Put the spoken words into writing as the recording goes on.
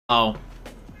Oh.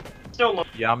 Still look.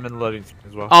 Yeah, I'm in loading screen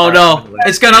as well. Oh no,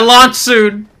 it's gonna launch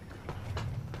soon.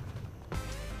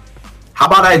 How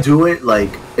about I do it,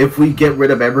 like, if we get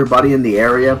rid of everybody in the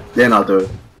area, then I'll do it.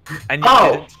 And you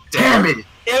Oh, damn it!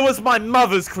 It was my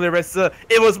mother's, Clarissa.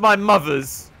 It was my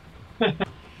mother's.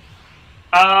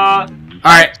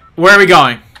 Alright, where are we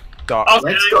going? Dark.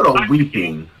 Okay. Let's go to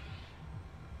Weeping.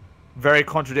 Very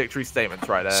contradictory statements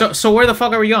right there. So where the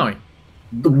fuck are we going?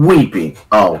 The Weeping.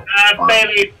 Oh. fine.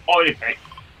 Barely already picked.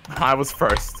 I was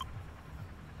first.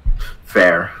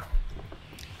 Fair.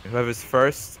 Whoever's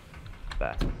first,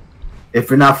 that. If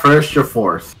you're not first, you're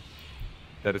fourth.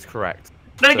 That is correct.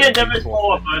 Then again, there is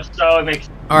 4 of us, so it makes.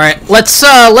 All right, let's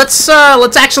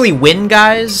actually win,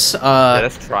 guys. Yeah,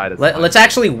 let's try this. Let's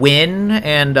actually win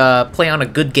and play on a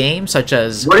good game such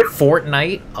as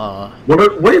Fortnite. What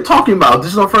are you talking about?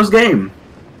 This is our first game.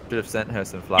 Should have sent her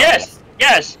some flowers. Yes,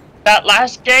 yes. That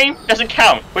last game doesn't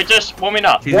count. We're just warming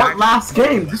up. What last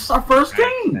game? This is our first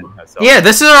game. Yeah,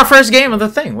 this is our first game of the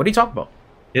thing. What are you talking about?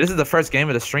 Yeah, this is the first game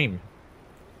of the stream.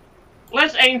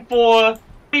 Let's aim for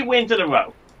 3 wins in a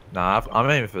row. Nah, I'm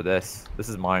aiming for this. This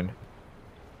is mine.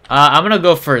 I'm gonna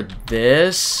go for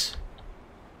this.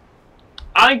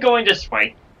 I'm going this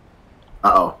way.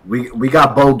 Uh-oh. We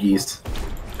got bogeys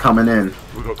coming in.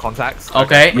 We got contacts.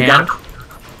 Okay, and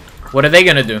what are they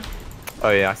gonna do? Oh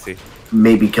yeah, I see.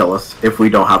 Maybe kill us if we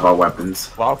don't have our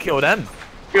weapons. Well, I'll kill them.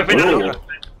 Ooh.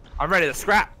 I'm ready to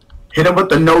scrap. Hit him with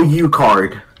the no you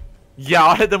card. Yeah,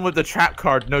 I'll hit them with the trap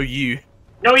card. No you.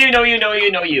 No you, no you, no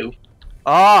you, no you.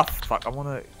 Ah, oh, fuck. I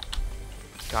wanna.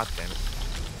 God damn it.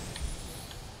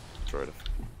 Destroyed it.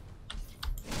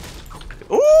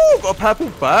 Ooh, got a purple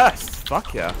burst.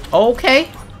 Fuck yeah. Okay.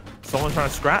 Someone trying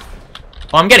to scrap?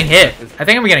 Oh, I'm getting hit. I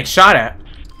think I'm getting shot at.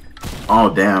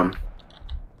 Oh, damn.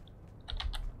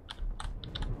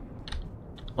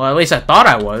 Well, at least I thought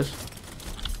I was.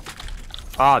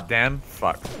 Ah, damn.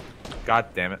 Fuck. God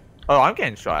damn it. Oh, I'm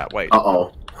getting shot at. Wait.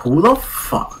 Uh-oh. Who the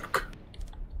fuck?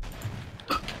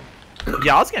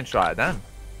 Yeah, I was getting shot at. Damn.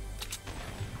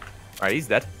 Alright, he's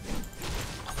dead.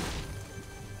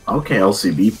 Okay,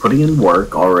 LCB, putting in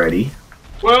work already.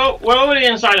 We're already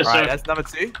inside the Alright, circle. that's number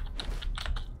 2.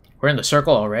 We're in the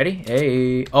circle already.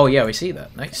 Hey. Oh yeah, we see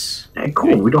that. Nice. Hey,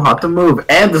 cool. We don't have to move.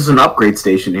 And there's an upgrade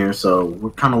station here, so we're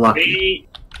kind of lucky.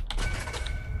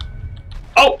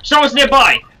 Oh, someone's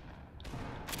nearby.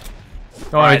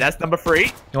 Alright, that's number 3.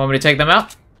 You want me to take them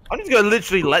out? I'm just gonna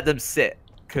literally let them sit.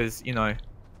 Because, you know,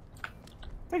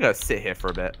 they're gonna sit here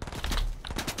for a bit.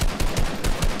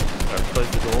 Close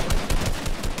the door.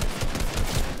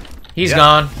 He's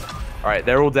gone. Alright,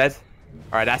 they're all dead.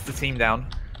 Alright, that's the team down.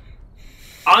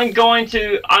 I'll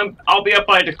be up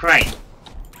by the crane.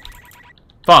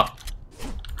 Fuck.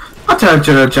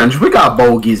 Attention, attention. We got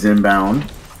bogeys inbound.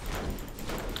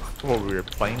 What, we were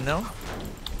playing now?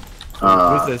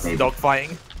 What's this? Maybe.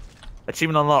 Dogfighting?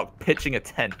 Achievement unlocked. Pitching a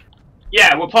tent.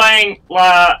 Yeah, we're playing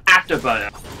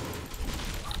Afterburner.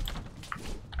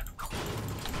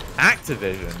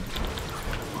 Activision?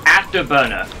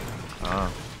 Afterburner.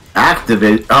 Oh.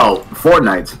 Activision. Oh,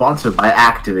 Fortnite, sponsored by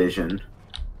Activision.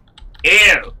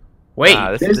 Ew. Wait.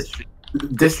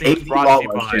 This stream 80 brought to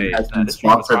you version by- has been this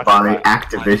stream was sponsored brought to by you by-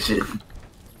 Activision.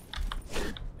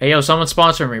 Hey yo, someone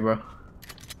sponsor me, bro.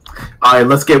 Alright,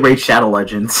 let's get Raid Shadow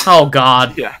Legends. Oh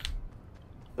god. Yeah.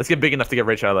 Let's get big enough to get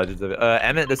Royale Legends of it.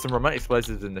 Emmitt, there's some remote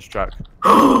explosives in this truck.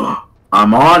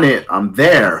 I'm on it. I'm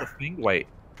there. That's the thing? Wait.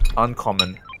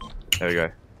 Uncommon. There we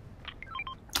go.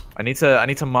 I need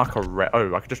to mark a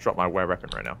oh, I could just drop my weapon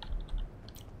right now.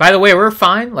 By the way, we're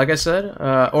fine, like I said.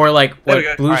 Or like There we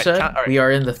what go. Blue Alright, said. alright. We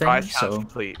are in the thing, Prize challenge so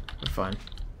complete. we're fine.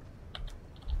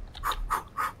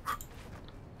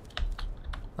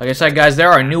 Like I said, guys,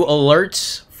 there are new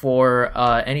alerts for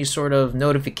any sort of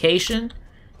notification.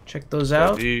 Check those So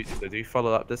out. do you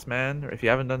follow up this man? Or if you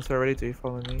haven't done so already, do you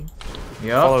follow me?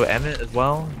 Yup. Follow Emmitt as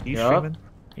well. You streaming?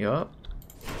 Yup.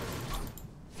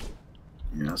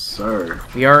 Yes, sir.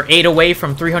 We are 8 away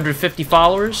from 350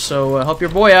 followers, so help your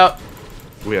boy out.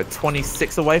 We are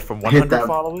 26 away from 100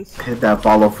 followers. Hit that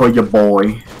follow for your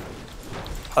boy.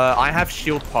 I have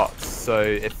shield pots, so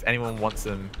if anyone wants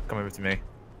them, come over to me.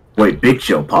 Wait, big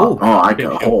shield pop. Ooh, oh, I big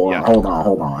can shield,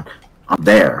 hold on. I'm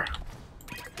there.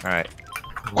 Alright.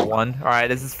 One. Alright,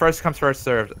 this is first comes first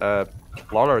served.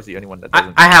 Lola is the only one that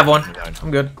doesn't. I have one. I'm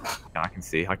good. Yeah, I can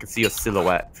see your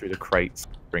silhouette through the crates,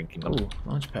 drinking them. Ooh,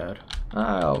 launch pad.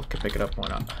 I'll pick it up. Why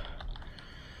not?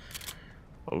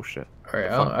 Oh shit.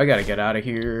 Alright, I gotta get out of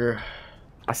here.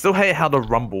 I still hate how the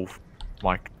rumble,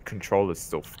 my controller's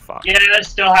still fucked. Yeah, I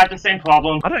still have the same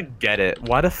problem. I don't get it.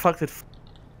 Why the fuck did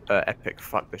Epic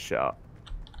fuck this shit up?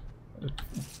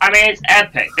 I mean, it's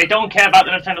Epic. They don't care about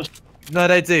the Nintendo. No,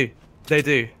 they do. They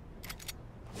do.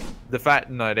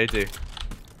 No, they do.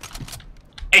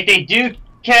 If they do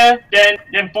care, then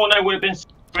Fortnite would have been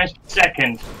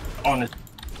second on it.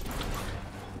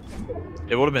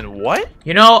 It would have been what?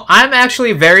 You know, I'm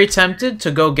actually very tempted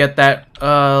to go get that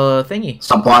thingy.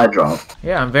 Supply drop.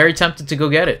 Yeah, I'm very tempted to go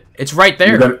get it. It's right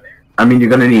there. You're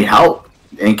gonna need help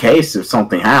in case if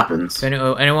something happens.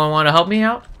 Anyone want to help me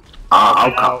out?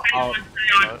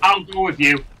 I'll go with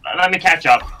you. Let me catch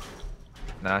up.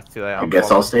 Nah, it's too late. I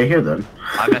guess I'll stay here then.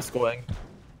 I'm escorting.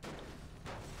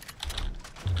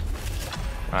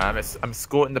 I'm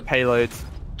escorting the payloads.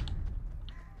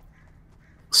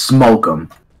 Smoke them.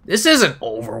 This isn't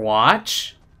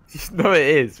Overwatch. No, it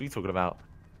is. What are you talking about?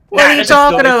 What are you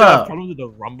talking about? Problem with the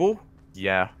Rumble?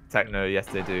 Yeah, Techno. Yes,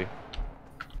 they do.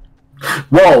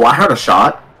 Whoa! I heard a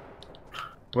shot.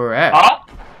 Where we're at?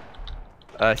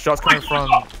 Huh? Shots coming from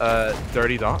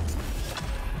Dirty Dots.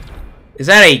 Is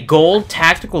that a gold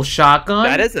tactical shotgun?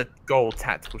 That is a gold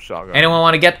tactical shotgun. Anyone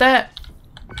want to get that?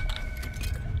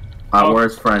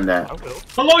 Where's friend at? I will.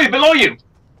 Below you!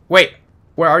 Wait,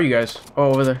 where are you guys?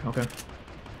 Oh, over there. Okay.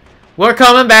 We're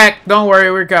coming back. Don't worry,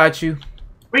 we got you.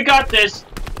 We got this.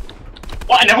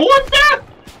 What? And everyone's there?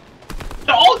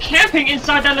 They're all camping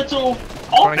inside that little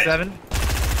office. 27.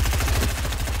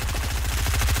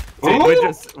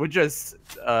 Ooh. We're just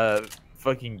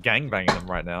fucking gangbanging them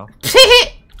right now.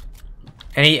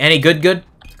 Any good?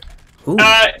 Ooh.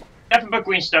 Nothing but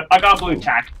green stuff. I got blue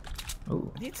tack.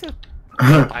 Ooh. I need to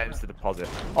items to deposit.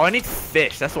 Oh, I need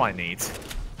fish. That's what I need.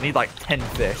 I need like 10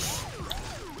 fish.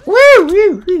 Woo,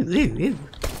 woo, woo, woo, woo.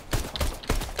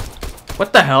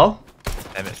 What the hell?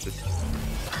 Emmitt's just...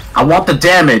 I want the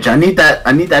damage. I need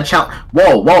that challenge.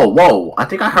 Whoa! I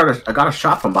think I got a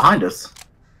shot from behind us.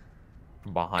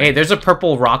 From behind. Hey, there's a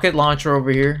purple rocket launcher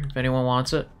over here. If anyone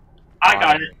wants it. I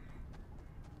got it.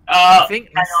 I think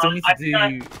I still need to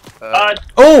do.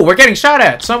 Oh, we're getting shot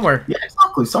at somewhere. Yeah,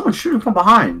 exactly. Someone's shooting from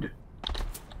behind.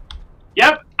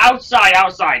 Yep,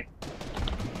 outside.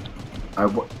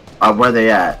 Where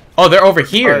they at? Oh, they're over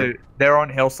here. Oh, they're on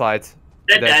hillsides.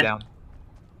 They're dead. Down.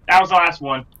 That was the last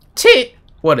one. T.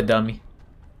 What a dummy.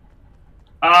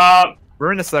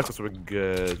 We're in a circle, so we're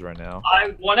good right now.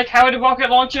 I want to carry the rocket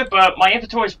launcher, but my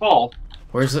inventory's full.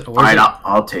 Where's it? Alright,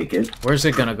 I'll take it. Where's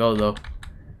it gonna go though?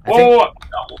 Wait,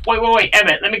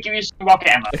 Emmitt, let me give you some rocket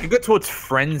ammo. It could go towards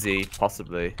Frenzy,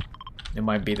 possibly. It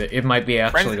might be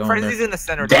actually going Frenzy's there. in the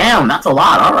center. Damn, that's a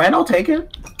lot. Alright, I'll take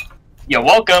it. You're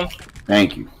welcome.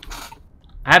 Thank you.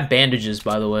 I have bandages,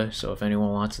 by the way, so if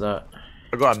anyone wants that.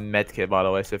 I got a med kit, by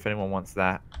the way, so if anyone wants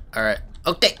that. Alright.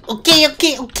 Okay.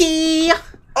 Okay.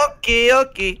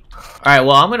 Alright,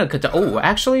 well, I'm gonna cut. Oh,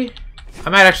 actually, I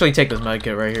might actually take this med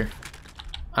kit right here.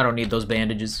 I don't need those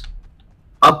bandages.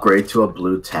 Upgrade to a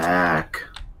blue tack.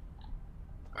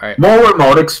 Alright. More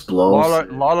remote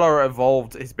explosive. Lala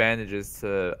evolved his bandages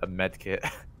to a med kit.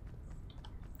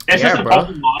 Is Yeah, this a bro.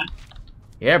 Pokemon?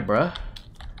 Yeah, bruh.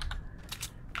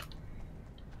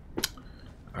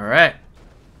 Alright.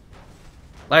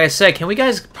 Like I said, can we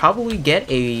guys probably get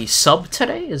a sub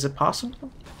today? Is it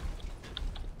possible?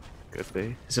 Could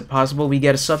be. Is it possible we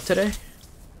get a sub today? If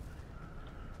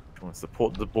you want to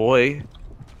support the boy,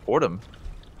 support him.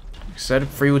 Like I said,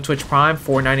 free with Twitch Prime,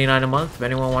 $4.99 a month. If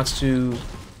anyone wants to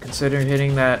consider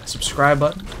hitting that subscribe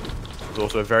button. There's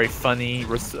also a very funny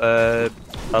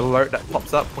alert that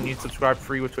pops up when you subscribe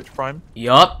free with Twitch Prime.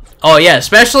 Yup. Oh yeah,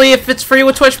 especially if it's free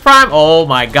with Twitch Prime. Oh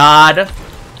my god.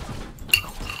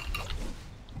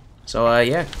 So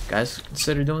yeah, guys,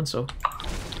 consider doing so.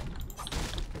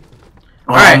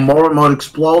 Alright. More remote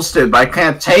explosive, but I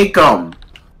can't take them.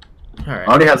 Alright.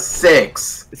 I only have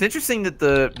 6. It's interesting that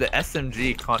the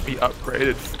SMG can't be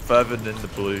upgraded further than the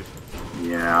blue.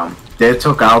 Yeah, they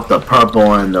took out the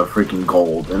purple and the freaking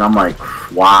gold, and I'm like,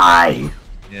 why?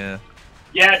 Yeah.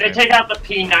 Yeah, they take out the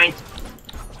P90.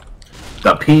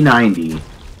 The P90.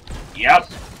 Yep.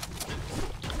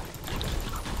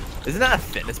 Isn't that a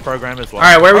fitness program as well?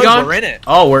 Alright, where are we going? We're in it.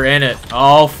 Oh, we're in it.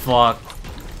 Oh, fuck.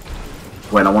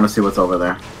 Wait, I want to see what's over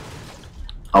there.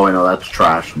 Oh wait, no, that's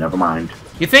trash. Never mind.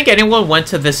 You think anyone went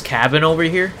to this cabin over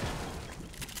here?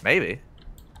 Maybe.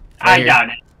 I got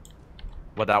it.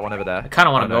 What, that one over there? I kind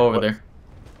of want to go over there.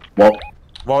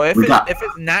 Well, if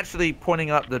it's naturally pointing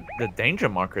up the danger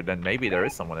marker, then maybe there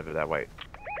is someone over there. Wait.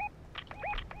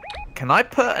 Can I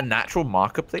put a natural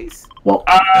marker, please? Well,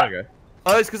 There we go.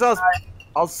 Oh, it's because I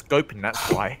was scoping, that's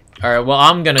why. Alright, well,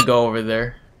 I'm gonna go over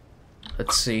there.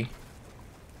 Let's see.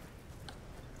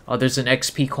 Oh, there's an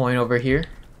XP coin over here.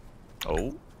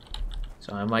 Oh.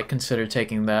 So I might consider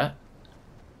taking that.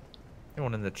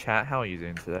 Anyone in the chat? How are you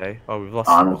doing today? Oh, we've lost.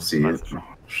 I don't see it.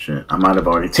 Shit, I might have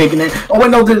already taken it. Oh wait,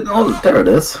 no, there it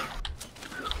is.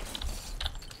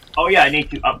 Oh yeah, I need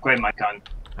to upgrade my gun.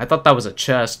 I thought that was a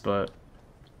chest, but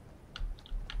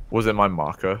Was it my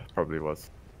marker? Probably was.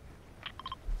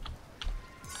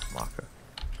 Marker.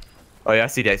 Oh yeah, I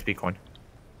see the XP coin.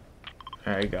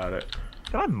 I got it.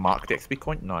 Can I mark the XP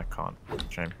coin? No, I can't.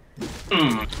 Shame.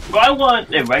 Do I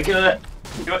want a regular?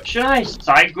 Should I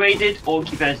side grade it or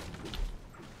keep it?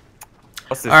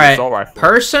 What's this? All right. Assault rifle?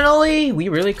 Personally, we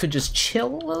really could just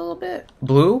chill a little bit.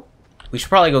 Blue. We should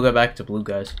probably go back to blue,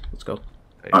 guys. Let's go.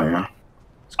 Oh yeah.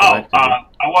 Let's go back to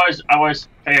blue. I was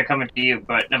coming to you,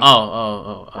 but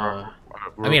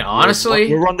I mean,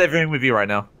 honestly, we're rendezvousing with you right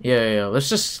now. yeah. Let's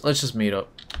just meet up.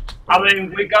 I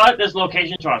mean, we got this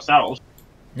location to ourselves.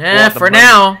 Yeah, Well, for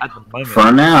now. At the moment.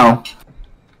 For now.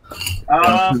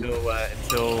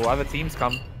 Until other teams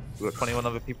come. We've got 21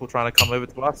 other people trying to come over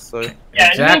to us, so... Yeah,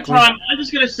 Exactly. in the meantime, I'm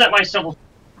just gonna set myself.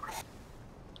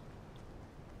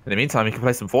 In the meantime, you can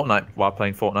play some Fortnite while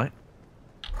playing Fortnite.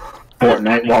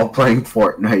 Fortnite while playing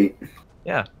Fortnite.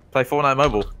 Yeah, play Fortnite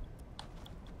Mobile.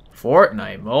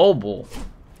 Fortnite Mobile. If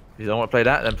you don't want to play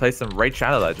that, then play some Raid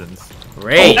Shadow Legends.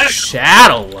 Raid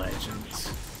Shadow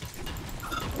Legends.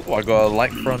 Oh, I got a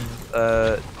like from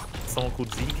someone called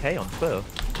ZK on Twitter.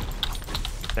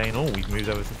 Saying, oh, we've moved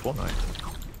over to Fortnite.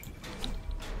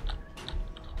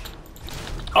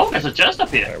 Oh, there's a chest up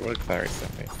here. Alright, what did Clary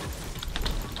send me?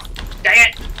 Dang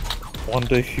it!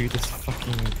 Wonder who this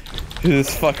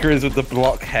fucker is with the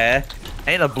block hair.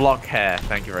 Ain't a block hair,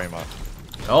 thank you very much.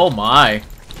 Oh my.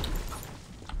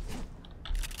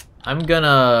 I'm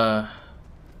gonna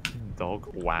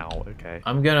Dog, wow, okay.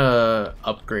 I'm gonna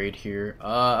upgrade here.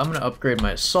 I'm gonna upgrade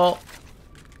my assault.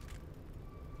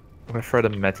 I'm gonna throw the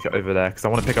medkit over there because I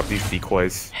want to pick up these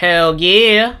decoys. Hell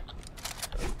yeah.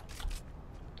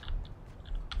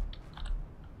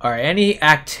 Alright, any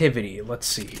activity. Let's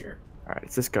see here. Alright,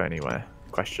 does this go anywhere?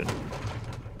 Question.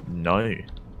 No.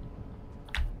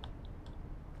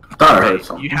 Thought I heard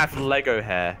something. You have Lego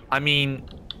hair. I mean,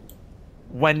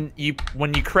 when you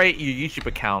create your YouTube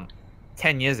account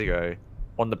 10 years ago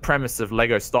on the premise of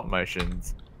Lego stop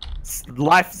motions,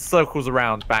 life circles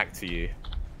around back to you.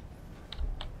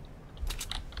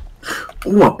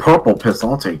 Ooh, a purple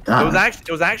pistol. I'll take that.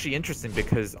 It was actually interesting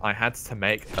because I had to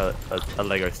make a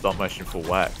Lego stop motion for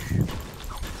work.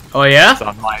 Oh yeah? So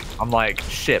I'm like,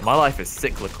 shit, my life is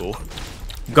cyclical.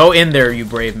 Go in there, you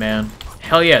brave man.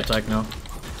 Hell yeah, Techno.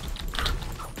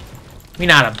 We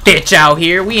not a bitch out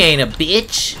here. We ain't a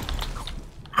bitch.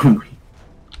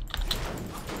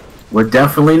 We're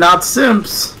definitely not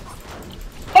simps.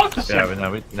 Fuck the Yeah,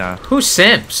 simp. but no. Who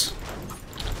simps?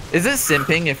 Is it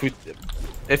simping if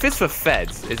it's for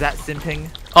feds? Is that simping?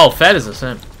 Oh, Fed is a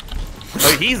simp.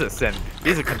 Oh, he's a simp.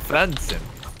 He's a confirmed simp.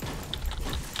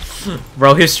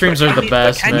 Bro, his streams are the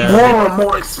best, can you- man. More and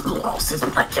more explosives,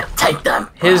 but I can't take them.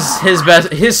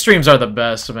 His streams are the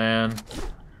best, man.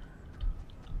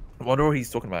 I wonder what he's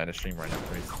talking about in his stream right now,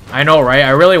 please. I know, right? I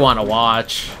really want to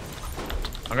watch.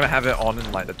 I'm gonna have it on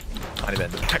in like the tiny bit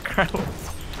in the background.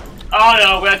 Oh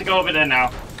no, we have to go over there now.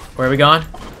 Where are we going?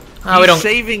 Oh, we He's don't.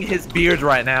 shaving his beard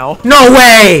right now. No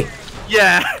way!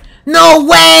 Yeah, No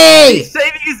way! he's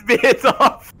shaving his beard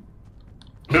off.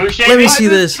 Who's Let me shaving? see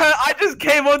this. I just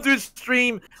came onto his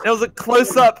stream. There was a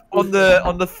close up on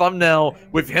the thumbnail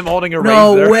with him holding a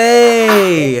No razor.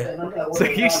 way! So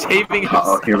he's shaving his.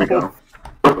 Oh, here we go.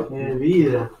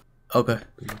 Okay.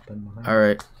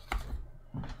 Alright.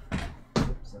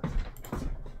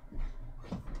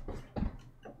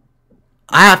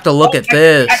 I have to look at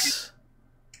this.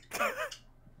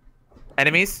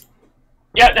 Enemies.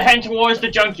 Yeah, the heading towards the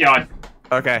junkyard.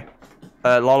 Okay.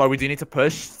 Lolo, we do need to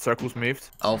push. Circle's moved.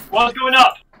 Oh, What's going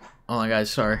up? oh my guys,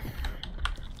 sorry.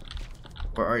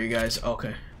 Where are you guys?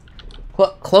 Okay.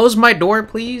 Close my door,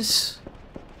 please.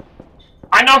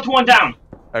 I knocked one down.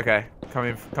 Okay,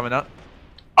 coming up.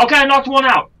 Okay, I knocked one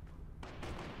out.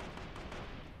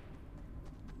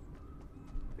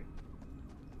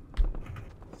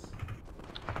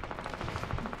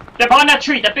 They're behind that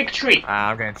tree, that big tree.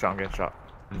 I'm getting shot.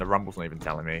 And the rumble's not even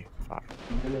telling me. Fuck.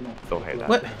 Still hate that.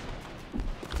 What?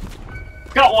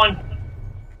 Got one.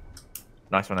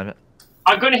 Nice one, Emmitt.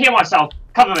 I'm gonna heal myself.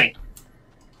 Cover me.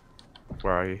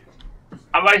 Where are you?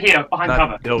 I'm right here, behind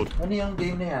cover. Build.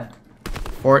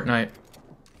 Fortnite.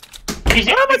 He's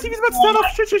Oh, my TV's about to stand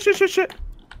off. Shit.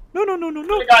 No.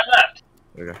 The guy left.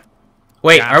 There we go.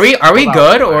 Wait, Yeah, are we hold on,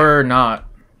 good hold on. or not?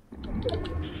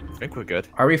 I think we're good.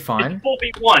 Are we It's fine?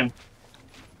 4v1.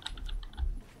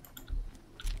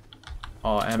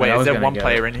 Oh, Emmitt, Wait, I is was there gonna one get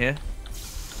player it. in here?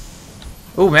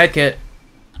 Ooh, medkit.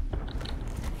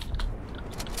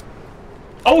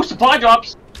 Oh, supply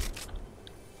drops.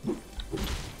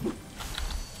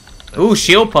 Ooh,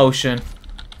 shield potion.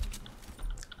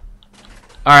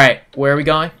 Alright, where are we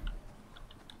going?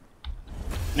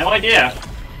 No idea.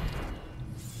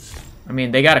 I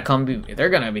mean, they gotta come. They're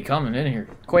gonna be coming in here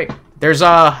quick. There's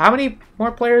how many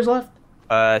more players left?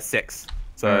 6.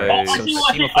 So, Alright, so so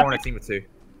a team of 4 and a team of 2.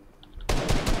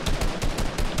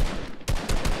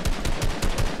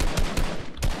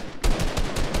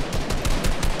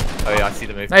 Oh yeah, I see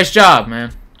the move. Nice job,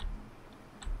 man.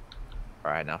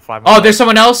 Alright, now 5 more. Oh, there's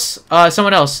someone else.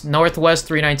 Someone else. Northwest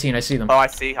 319. I see them. Oh, I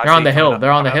see. They're on the hill.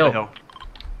 They're on the hill.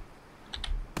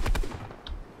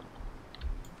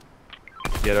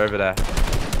 Yeah, they're over there.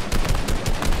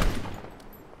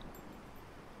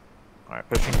 Alright,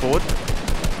 pushing forward.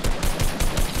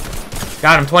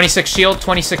 Got him. 26 shield.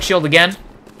 26 shield again.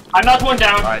 I knocked one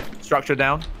down. Alright, structure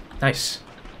down. Nice.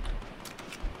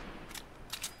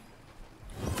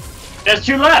 There's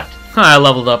 2 left. Huh, I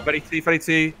leveled up. 32,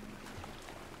 32.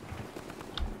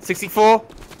 64.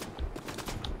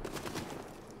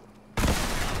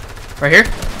 Right here.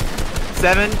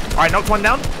 7. Alright, knocked one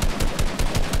down.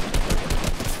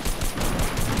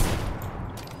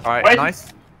 Alright, Wait.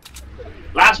 nice.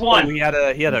 Last Oh, one. he had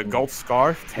a gold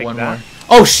scarf. Take One that.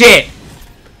 more. Oh shit!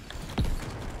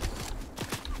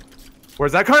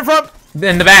 Where's that coming from?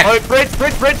 In the back. Oh, bridge,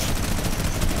 bridge, bridge.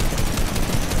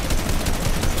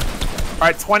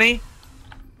 Alright, 20.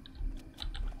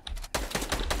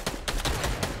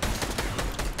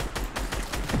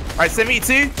 Alright,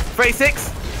 72.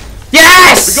 36.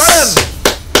 Yes! We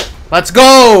got him! Let's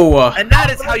go! And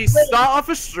that is how you start off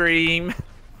a stream.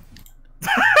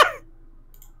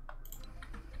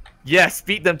 Yes,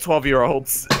 beat them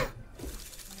 12-year-olds.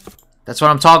 That's what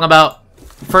I'm talking about.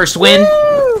 First win.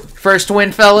 Woo! First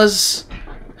win, fellas.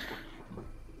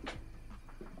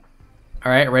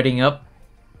 Alright, readying up.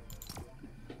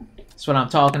 That's what I'm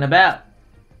talking about.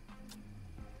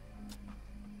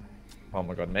 Oh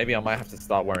my god, maybe I might have to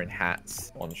start wearing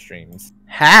hats on streams.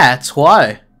 Hats?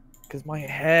 Why? Because my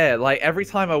hair, like every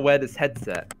time I wear this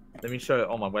headset, let me show it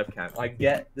on my webcam, I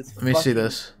get this Let me see fucking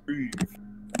this. groove.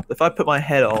 If I put my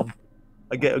head on,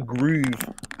 I get a groove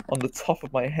on the top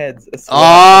of my head.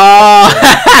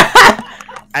 Oh!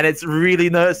 And it's really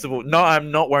noticeable. No, I'm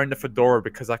not wearing the fedora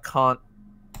because I can't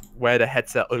wear the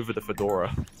headset over the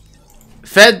fedora.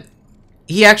 Fed,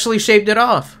 he actually shaved it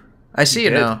off. I see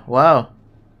it did. now. Wow.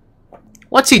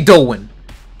 What's he doing?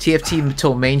 TFT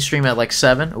until mainstream at like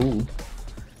 7? Ooh.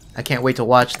 I can't wait to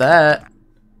watch that.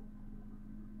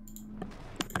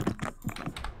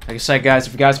 Like I said, guys,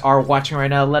 if you guys are watching right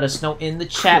now, let us know in the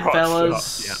chat, Shut up,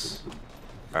 fellas. yeah.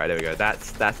 Alright, there we go.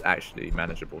 That's actually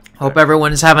manageable. Hope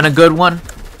everyone is having a good one.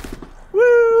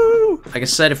 Woo! Like I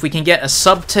said, if we can get a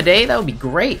sub today, that would be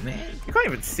great, man. You can't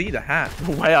even see the hat.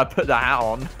 The way I put the hat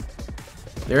on.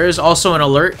 There is also an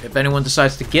alert if anyone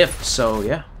decides to gift, so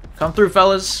yeah. Come through,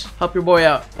 fellas. Help your boy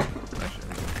out.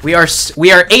 We are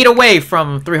 8 away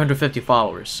from 350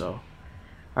 followers, so.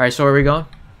 Alright, so where are we going?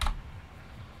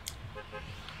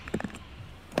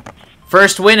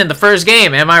 First win in the first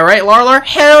game. Am I right, Larlar?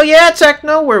 Hell yeah,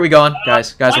 Techno. Where are we going?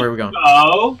 Guys, where are we going?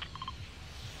 Oh.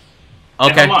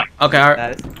 Okay. Never mind. Okay, alright.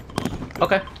 That is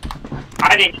Okay.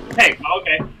 I didn't pick.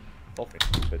 Okay.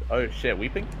 Oh shit,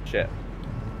 weeping? Shit.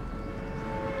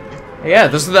 Yeah,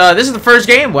 this is the first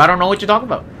game. Well, I don't know what you're talking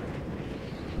about.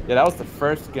 Yeah, that was the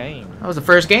first game. That was the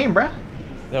first game, bruh.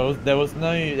 There was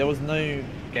no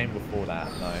game before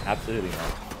that. No, absolutely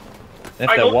not. And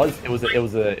I if there don't- was, it was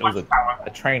a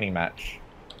training match.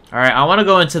 Alright, I want to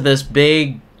go into this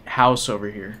big house over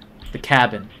here. The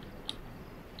cabin.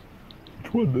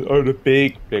 Oh, the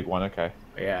big one. Okay.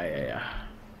 Yeah.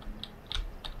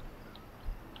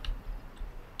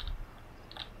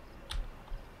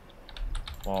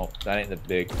 Well, that ain't the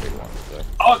big one. So.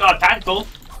 Oh god, tactical.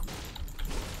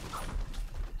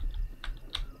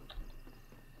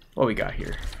 What we got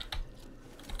here?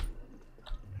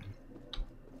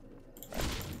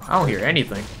 I don't hear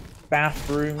anything.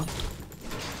 Bathroom.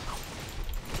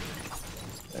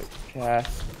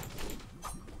 Cast.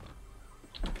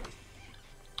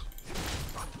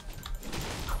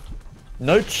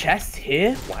 No chest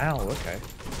here? Wow, okay.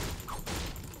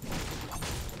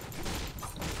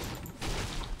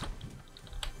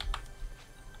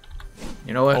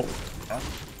 You know what? Oh.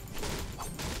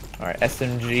 Alright,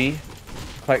 SMG.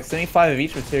 Collect 75 of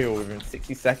each material within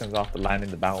 60 seconds after landing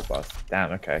the battle bus.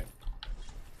 Damn, okay.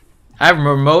 I have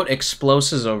remote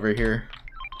explosives over here.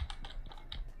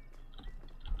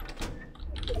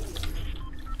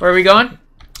 Where are we going?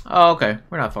 Oh, okay.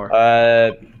 We're not far.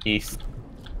 East.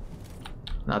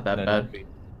 Not that No, bad. northeast.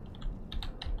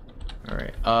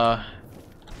 Alright,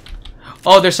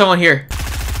 Oh, there's someone here.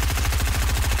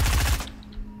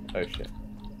 Oh shit.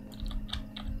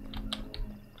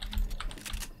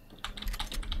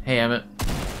 Hey, Emmitt.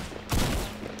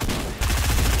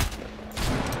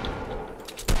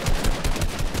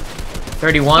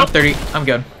 $31, 30. I'm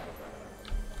good.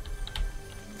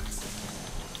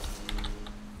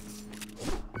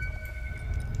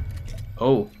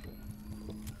 Oh.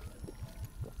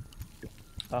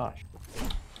 Gosh.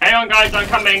 Hang on, guys, I'm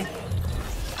coming.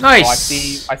 Nice.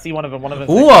 Oh, I see one of them. One of them.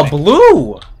 Ooh, a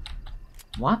blue.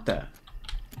 Want that?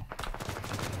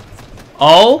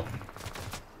 Oh.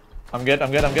 I'm good.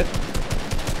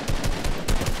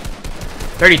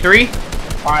 33.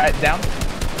 All right, down.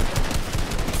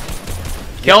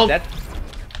 Killed. Dead.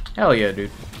 Hell yeah, dude.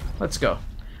 Let's go.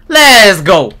 Let's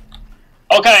go.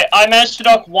 Okay, I managed to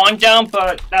knock one down,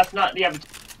 but that's not the other.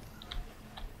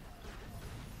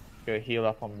 Go heal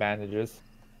up on bandages.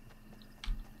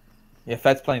 Yeah,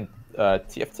 Fed's playing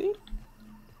TFT.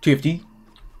 TFT.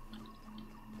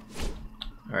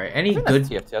 All right. Any I think good?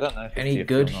 that's TFT. I don't know. If it's Any TFT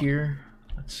good or not. here?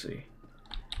 Let's see.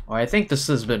 Oh, I think this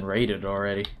has been raided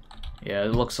already. Yeah,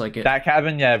 it looks like it. That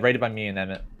cabin, yeah, raided by me and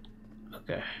Emmitt.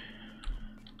 Okay.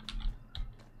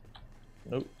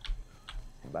 Nope.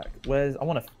 Come back. Where's? I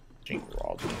want a fishing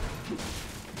rod.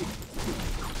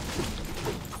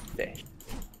 There.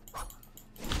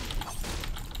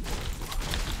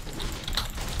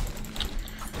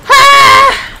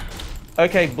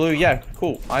 Okay, blue. Yeah,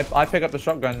 cool. I pick up the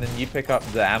shotgun, then you pick up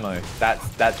the ammo. That's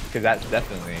because that's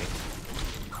definitely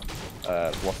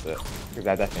what's it? Because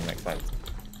that definitely makes sense.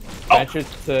 Oh. Venture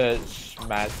to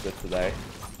Mazda today.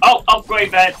 Oh,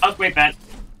 upgrade bed, upgrade bed.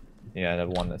 Yeah, the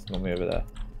one that's normally over there.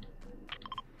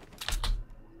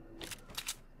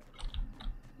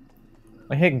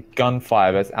 I hear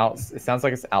gunfire, but it's out. It sounds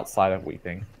like it's outside of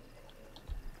Weeping.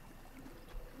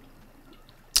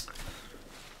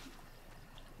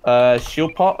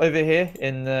 Shield pot over here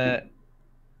in the.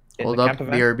 Hold the up, camper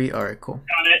van. BRB. All right, cool.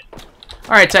 Got it.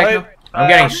 All right, Techno. I'm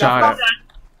getting shot at.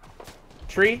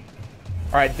 Tree.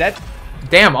 All right, dead.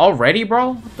 Damn, already,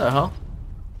 bro? What the hell?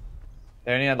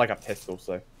 They only had like a pistol,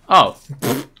 so. Oh.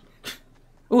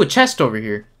 Ooh, a chest over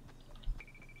here.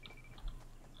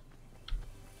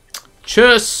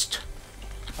 Chest.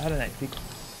 I had an XP.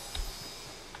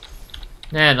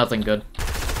 Nah, nothing good.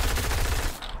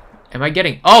 Am I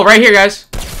getting? Oh, right here, guys.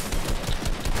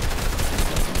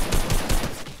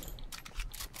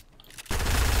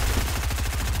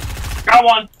 Got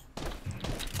one.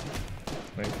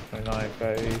 29,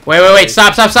 30. Wait.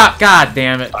 Stop. God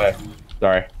damn it. Oh,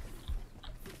 sorry.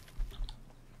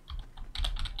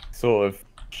 Sort of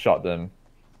shot them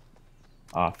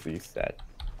after you said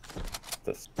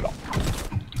to stop.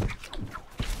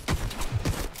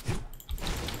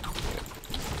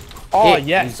 Oh, It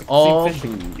yes. is all Keep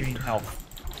fishing. blue. Give me health.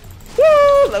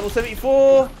 Woo! Level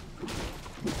 74.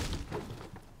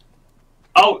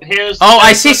 Oh, here's. Oh,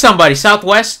 I see somebody.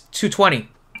 Southwest, 220.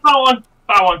 Found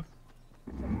one.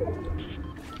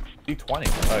 220.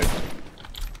 Oh.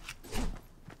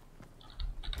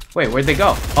 Wait, where'd they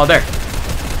go? Oh, there.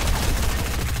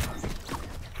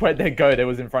 Where'd they go? They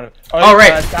was in front of. Oh,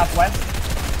 right. Southwest.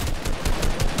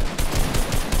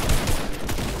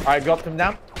 Alright, got them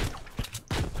down.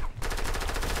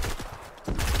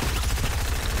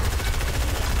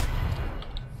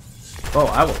 Oh,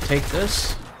 I will take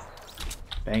this.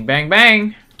 Bang, bang,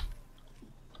 bang.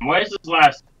 Where's this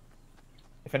last?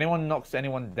 If anyone knocks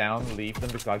anyone down, leave them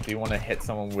because I do want to hit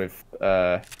someone with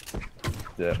my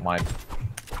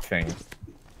thing.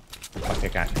 My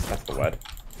pickaxe, that's the word.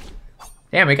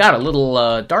 Damn, it got a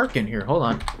little dark in here. Hold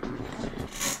on.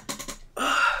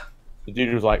 The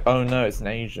dude was like, "Oh no, it's an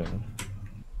Asian."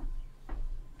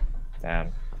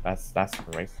 Damn, that's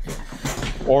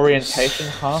racist. Orientation,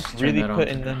 huh? Turn Really that on.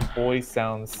 putting them boy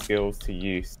sound skills to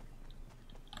use.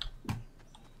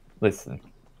 Listen,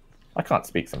 I can't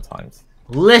speak sometimes.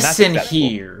 Listen acceptable.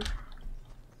 here.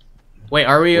 Wait,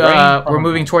 are we Rain we're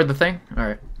moving toward the thing?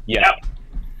 Alright. Yeah. Yep.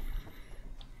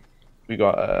 We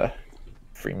got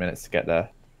 3 minutes to get there.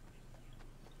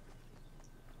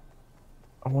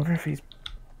 I wonder if he's.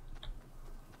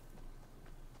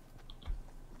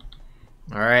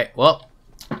 Alright, well.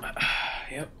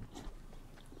 Yep.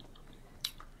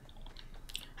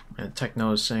 And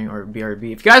Techno is saying, or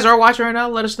BRB. If you guys are watching right now,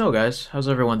 let us know, guys. How's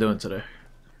everyone doing today?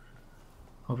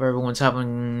 Hope everyone's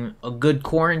having a good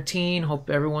quarantine. Hope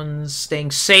everyone's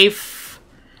staying safe.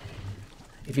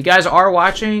 If you guys are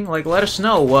watching, like, let us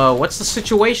know. What's the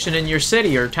situation in your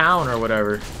city or town or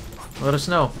whatever? Let us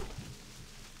know.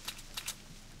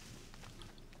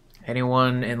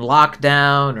 Anyone in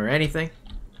lockdown or anything?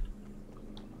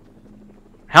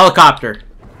 Helicopter.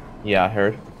 Yeah, I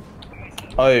heard.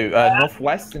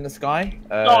 Northwest in the sky.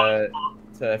 No.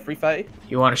 To 330.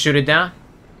 You want to shoot it down?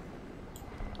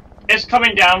 It's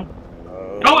coming down.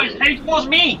 No, it's heading towards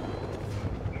me.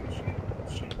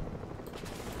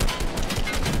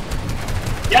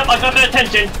 Yep, I got their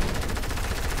attention.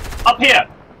 Up here.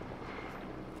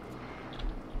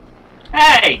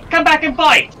 Hey, come back and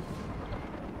fight.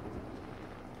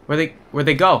 Where'd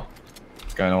they go?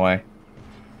 It's going away.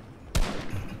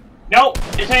 No,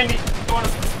 it's heading going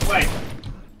away.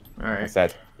 I Alright.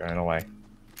 said, going away.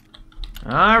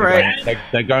 Alright.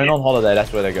 They're going on holiday,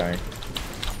 that's where they're going.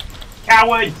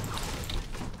 Cowards.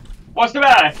 What's the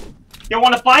matter? You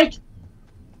want to fight?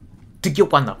 Do you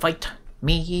wanna fight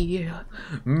me?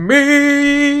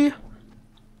 Me!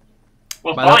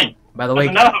 Well, By the- fine. By the There's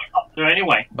way, another helicopter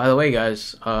anyway. by the way,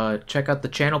 guys, check out the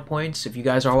channel points. If you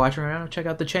guys are watching right now, check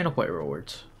out the channel point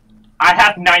rewards. I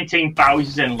have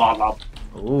 19,000 lava.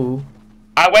 Ooh.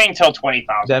 I wait until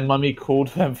 20,000. Their mummy called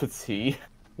them for tea.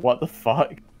 What the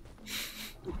fuck?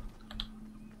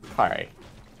 Alright.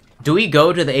 Do we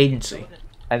go to the agency?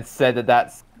 And said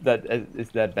that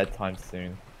it's their bedtime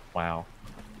soon. Wow.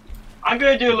 I'm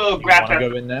gonna do a little You grab. wanna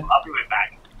go in there? I'll be right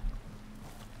back.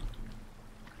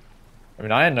 I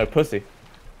mean, I had no pussy.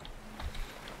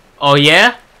 Oh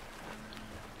yeah?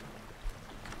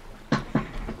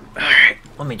 Alright,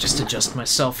 let me just adjust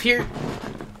myself here.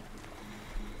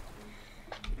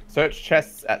 Search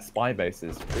chests at spy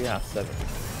bases. 3 out of 7.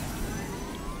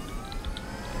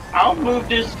 I'll move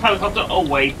this helicopter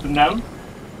away from them.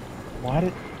 Why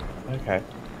did... Okay.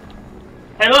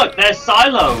 Hey look, there's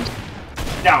silos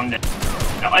down there.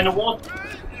 In the water.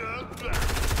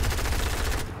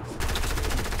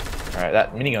 Alright,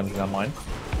 that minigun's not mine.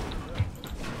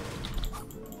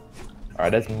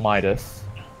 Alright, there's Midas.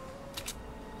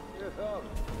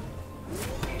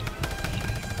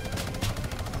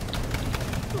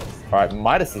 Alright,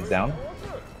 Midas is down.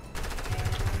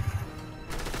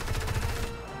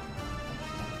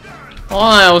 Hold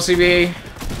on, LCB.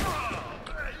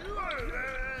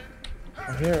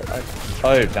 Here,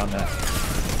 oh, down there.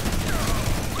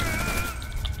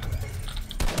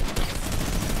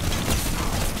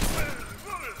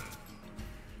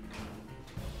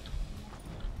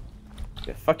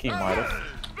 Yeah, fuck you, Midas.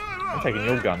 I'm taking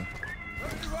your gun.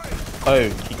 Oh,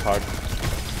 key card.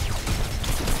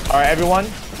 Alright, everyone.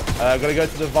 Gotta go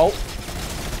to the vault.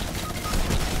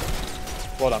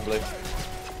 Well done, Blue.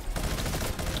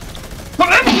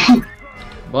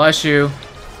 Bless you.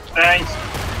 Thanks.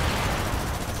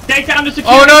 Take down the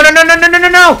security. Oh no no no no no no no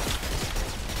no!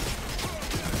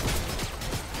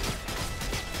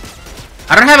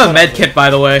 I don't have a med kit, by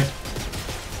the way.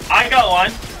 I got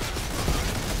one.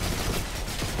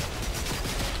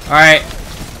 Alright,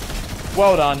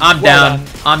 Well done. I'm well down. Done.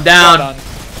 I'm down. Well done.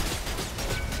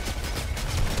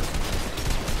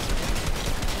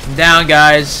 I'm down,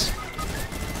 guys.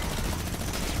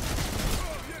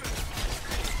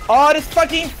 Oh, this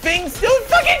fucking thing's still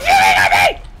fucking shooting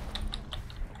at me!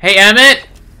 Hey, Emmitt!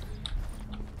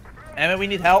 Emma, we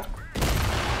need help.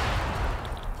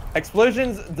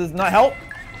 Explosions does not help.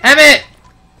 Emmitt!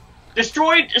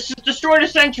 Destroy the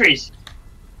sentries.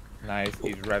 Nice,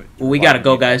 he's rev. We gotta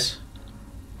go, guys.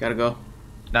 Gotta go.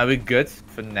 Now we're good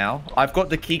for now. I've got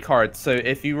the key card, so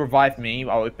if you revive me,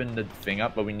 I'll open the thing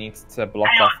up, but we need to block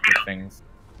off the things.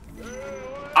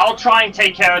 I'll try and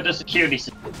take care of the security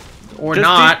system. Or Just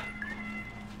not.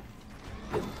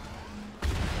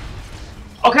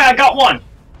 Okay, I got one.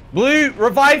 Blue,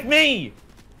 revive me!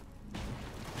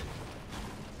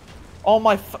 Oh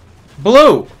my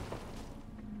Blue!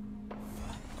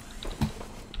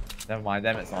 Never mind,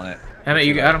 Emmett's on it. Emmitt,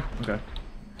 you got him? Okay.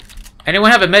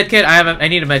 Anyone have a med kit? I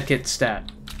need a med kit stat.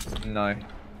 No.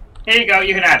 Here you go,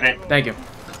 you can have it. Thank you.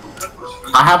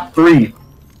 I have 3.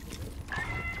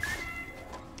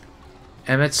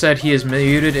 Emmitt said he is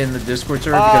muted in the Discord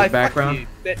server because of background.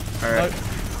 Alright.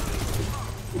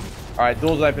 Alright,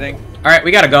 doors opening. Alright,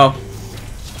 we gotta go.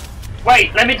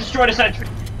 Wait, let me destroy the sentry.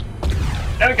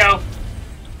 There we go.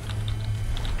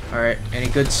 Alright, any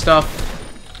good stuff?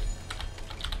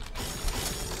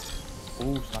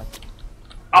 Ooh, sniper.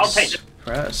 I'll take it.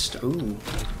 Pressed. Ooh.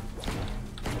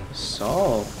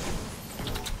 So.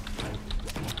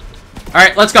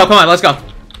 Alright, let's go. Come on, let's go.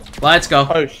 Let's go.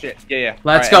 Oh shit, yeah.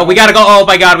 Let's All go. right, We gotta go. Oh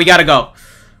my god, we gotta go.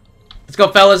 Let's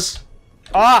go, fellas.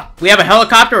 Ah! We have a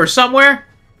helicopter or somewhere?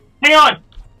 Hang on.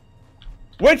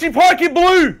 Where'd you park it,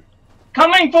 Blue?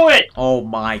 Coming for it. Oh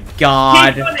my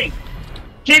god. Keep running.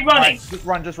 Keep running.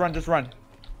 Right, just run.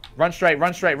 Run straight.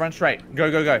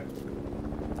 Go.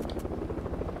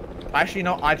 Actually,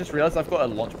 no, I just realized I've got a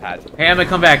launch pad. Hey, I'm gonna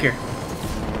come back here.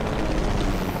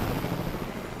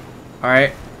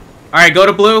 Alright. Alright, go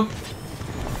to blue.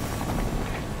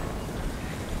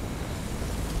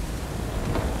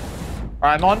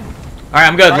 Alright, I'm on. Alright,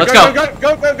 I'm good. All right, Let's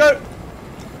go. go. Go.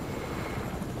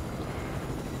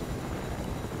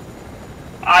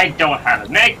 I don't have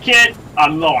a med kit.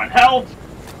 I'm low on health.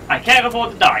 I can't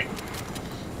afford to die.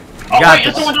 Oh got wait,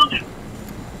 there's this. someone down there.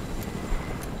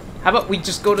 How about we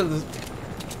just go to the...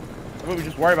 How about we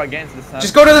just worry about getting to the sun?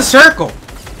 Just go to the circle.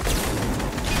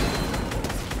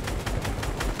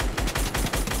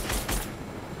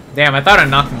 Damn, I thought I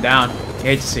knocked him down.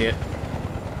 Hate to see it.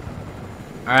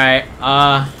 Alright,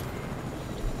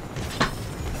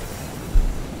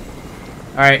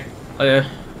 Alright,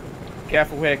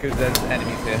 Careful here, because there's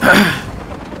enemies here.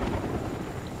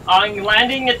 I'm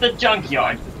landing at the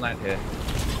junkyard. Just land here.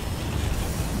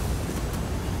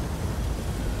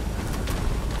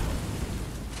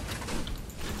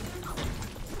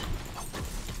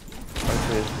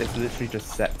 It's literally just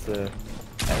set to edit.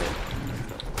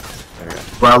 There we go.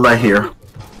 Umbrella here.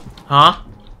 huh?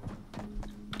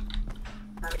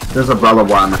 There's umbrella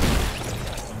one.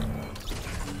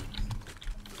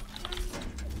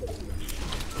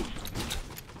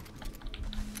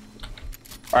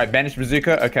 Alright, bandage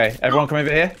bazooka. Okay, everyone come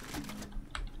over here.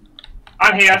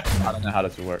 I'm here. I don't know how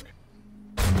this will work.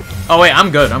 Oh wait,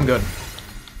 I'm good, I'm good.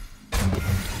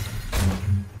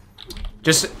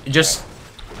 Just,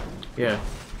 yeah.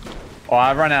 Oh,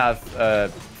 I've run out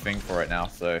of thing for it now,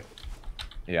 so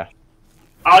yeah.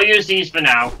 I'll use these for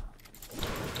now.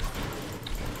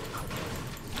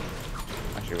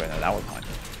 Actually, wait, no, that was mine.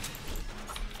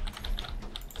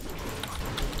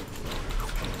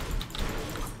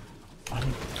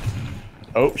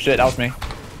 Oh shit, that was me.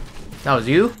 That was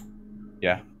you?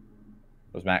 Yeah, it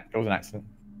was Mac. It was an accident.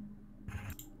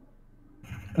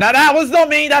 No, that was not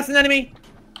me. That's an enemy.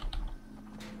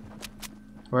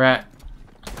 We're at...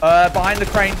 Behind the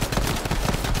crane.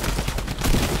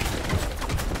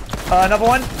 Another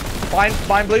one.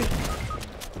 Behind blue.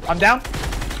 I'm down.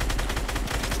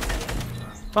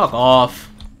 Fuck off.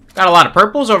 Got a lot of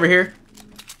purples over here.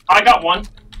 I got one.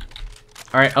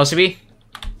 Alright, LCB.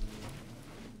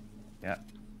 Yeah.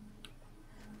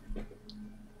 Do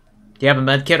you have a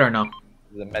med kit or no?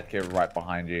 There's a medkit right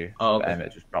behind you. Oh, okay.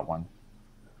 Emmitt just got one.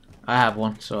 I have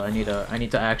one, so I need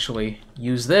to actually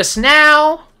use this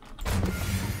now.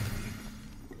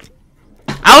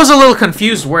 I was a little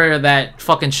confused where that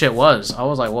fucking shit was. I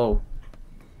was like, whoa.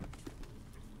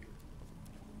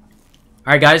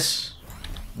 Alright guys.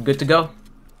 I'm good to go.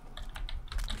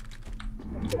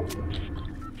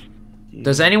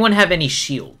 Does anyone have any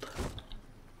shield?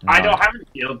 No. I don't have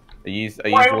a shield. I used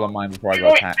all of mine before I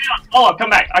got attacked. hang on. Oh, come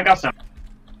back. I got some.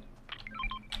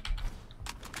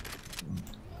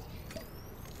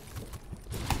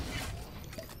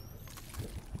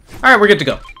 Alright, we're good to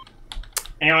go.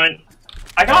 Anyone?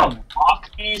 I got a box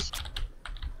piece.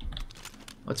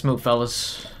 Let's move,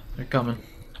 fellas. They're coming.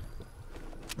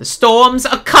 The storms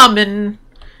are coming,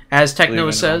 as Techno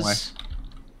Blue says.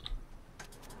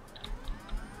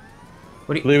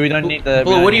 What do you, Blue, we don't need the.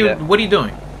 Blue, what are you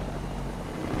doing?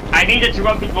 I needed to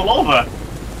run people over.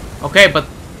 Okay, but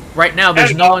right now there's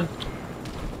There we no go. one.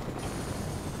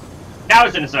 That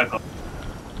was in a circle.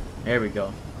 There we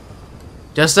go.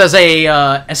 Just as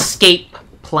a escape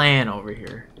plan over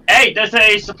here. Hey, there's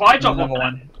a supply drop Another over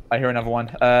there. one. I hear another one.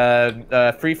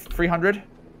 300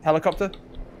 helicopter.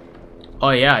 Oh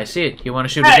yeah, I see it. You want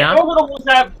to shoot it Hey, down? over the ones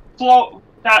that float.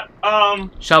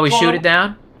 Shall we well, shoot it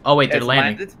down? Oh wait, they're It's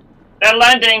landing. landed. They're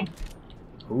landing.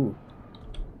 Ooh.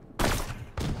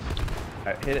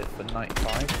 I hit it for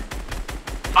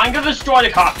 95. I'm gonna destroy the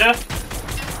copter.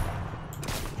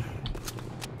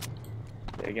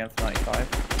 Hit again for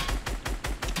 95.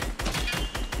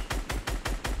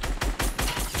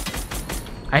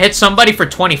 I hit somebody for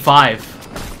 25.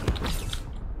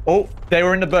 Oh, they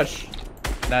were in the bush.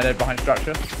 Now they're behind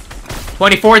structure.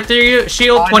 24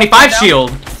 shield, Oh, 25 knocked one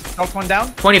shield. Knocked one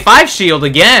down. 25 shield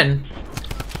again.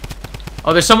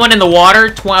 Oh, there's someone in the water.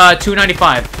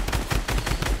 295.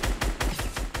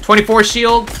 24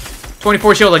 shield.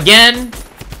 24 shield again.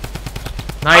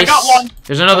 Nice. I got one.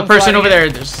 There's another Someone's person over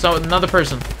sliding there. There's another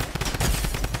person.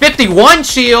 51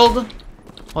 shield.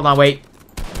 Hold on, wait.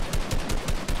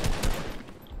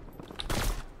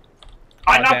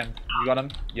 I Oh, knocked. damn. You got him?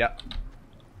 Yeah.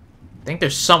 I think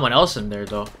there's someone else in there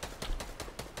though.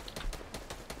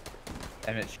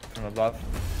 Emmitt from above.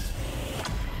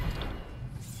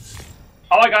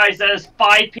 Alright, guys, there's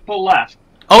 5 people left.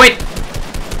 Oh wait.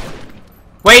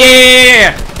 Wait,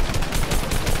 yeah.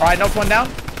 Alright, knocked one down.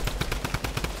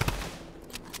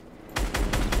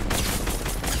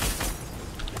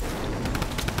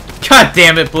 God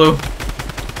damn it, Blue.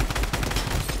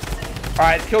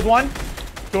 Alright, killed one.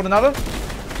 Killed another.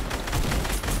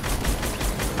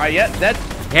 Alright, yeah, dead.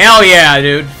 Hell yeah,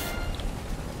 dude.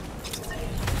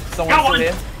 Someone's still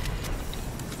here.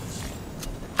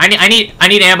 I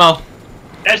need ammo.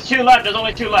 There's 2 left. There's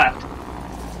only 2 left.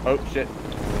 Oh shit.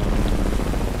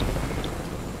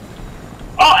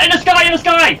 Oh, in the sky! In the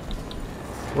sky!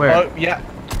 Where? Oh yeah.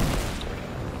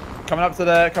 Coming up to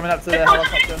the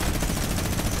helicopter.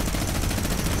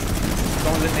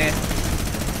 Someone's in here.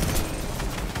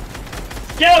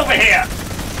 Get over here!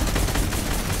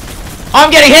 Oh,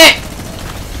 I'm getting hit!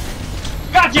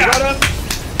 Gotcha! You got him.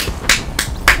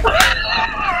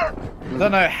 I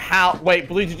don't know how. Wait,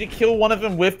 Blue, did you kill one of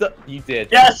them with the? You did.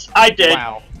 Yes, I did.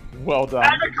 Wow. Well done.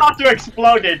 And the copter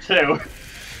exploded too.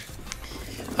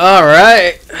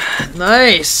 Alright.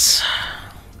 Nice.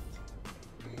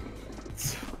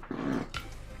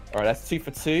 Alright, that's 2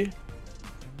 for 2.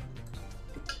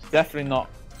 Definitely not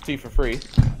 2 for 3.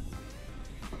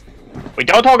 We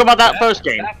don't talk about that first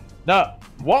game. No.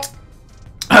 What?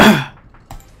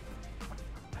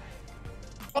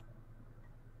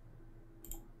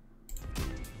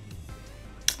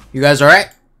 You guys alright?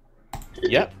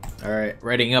 Yep. Alright,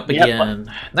 readying up Yep.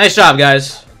 again. Nice job,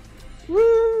 guys.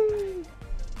 Woo!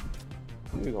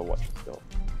 We gotta watch this go.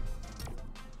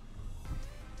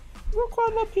 We've got quite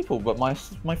a lot of people, but my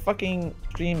fucking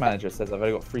stream manager says I've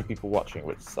only got 3 people watching,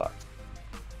 which sucks.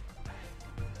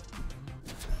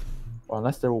 Well,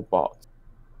 unless they're all bots.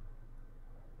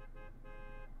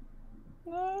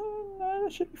 No, there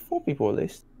should be 4 people at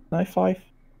least. No, 5.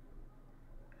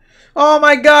 Oh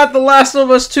my god, The Last of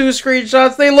Us 2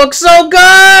 screenshots, they look so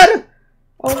good!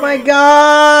 Oh my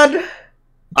god!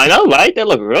 I know, right? They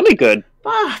look really good.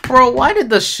 Ah, bro, why did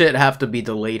this shit have to be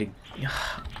delayed? Been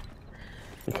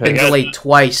Because- delayed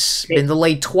twice. Been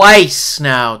delayed twice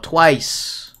now.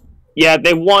 Twice. Yeah,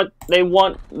 they want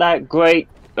that great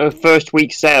first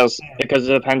week sales because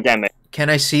of the pandemic. Can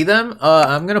I see them?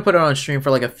 I'm gonna put it on stream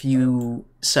for like a few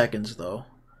seconds though.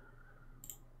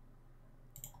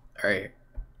 Alright.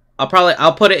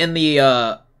 I'll put it in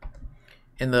the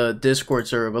Discord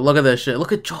server, but look at this shit.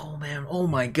 Look at Joel, man. Oh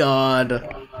my god.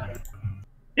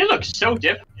 It looks so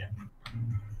different.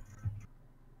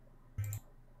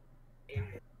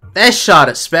 That shot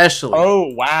especially.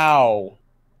 Oh, wow.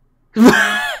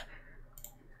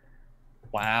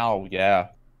 Wow, yeah.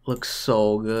 Looks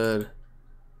so good.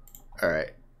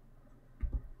 Alright.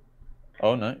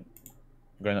 Oh, no.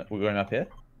 We're going up here?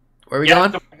 Where are we Yeah,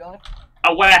 going?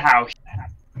 a warehouse.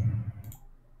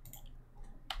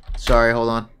 Sorry, hold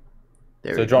on.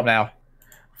 There So we drop go. now.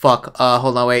 Fuck.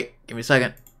 Hold on, wait. Give me a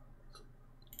second.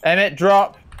 Emmitt,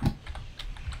 drop.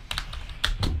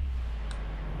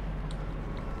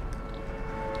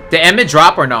 Did Emmitt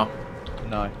drop or no?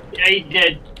 No. Yeah, he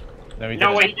did. No, we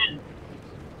No, didn't. he didn't.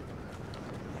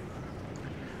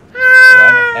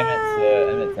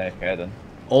 Emmitt's okay then.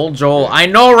 Old Joel. I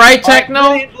know, right,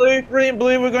 Techno? Brilliant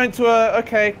blue, we're going to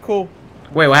okay, cool.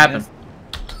 Wait, what happened?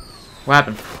 What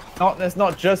happened? It's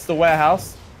not just the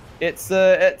warehouse. It's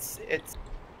a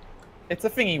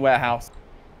thingy warehouse.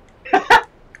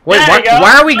 Wait, There you go.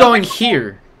 why are we going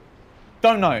here?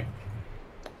 Don't know.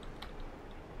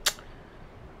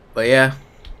 But yeah.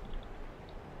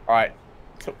 Alright.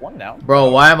 Took one now. Bro,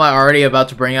 why am I already about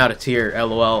to bring out a tier?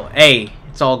 LOL. Hey,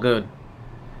 it's all good.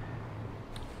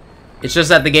 It's just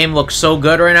that the game looks so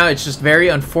good right now, it's just very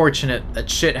unfortunate that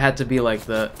shit had to be like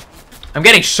that. I'm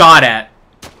getting shot at.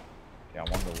 Yeah, I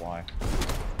wonder why.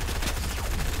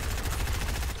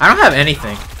 I don't have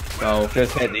anything, so...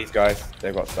 Just hit these guys.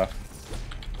 They've got stuff.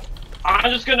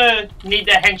 I'm just gonna need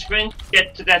the henchman to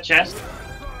get to that chest.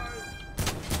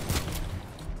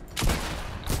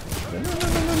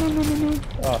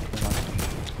 Oh, come on.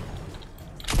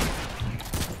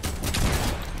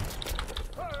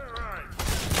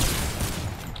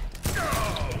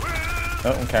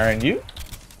 Oh, I'm carrying you.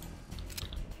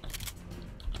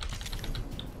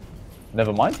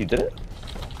 Never mind, you did it.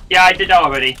 Yeah, I did that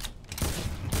already.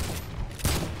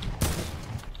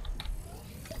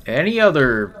 Any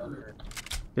other...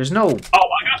 There's no... Oh,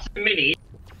 I got some minis.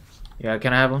 Yeah,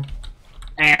 can I have them?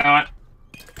 Hang on.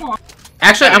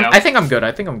 Actually, There you go. I think I'm good.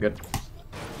 I think I'm good.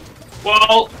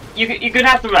 Well, you could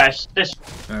have the rest. This.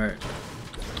 Alright.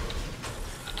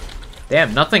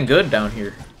 Damn, nothing good down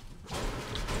here.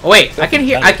 Oh wait, I can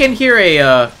hear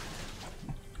a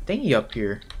thingy up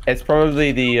here. It's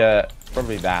probably the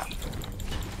probably that.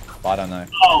 But I don't know.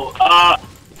 Oh,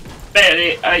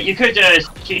 there, you could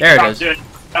just keep There it is. doing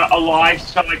alive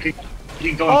so I could you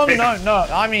can go Oh and pick no, no.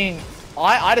 I mean,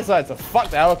 I decided to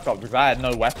fuck the helicopter because I had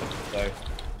no weapon. So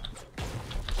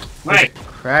Wait,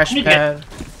 Crash You pad.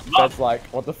 that's like,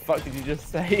 what the fuck did you just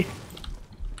say?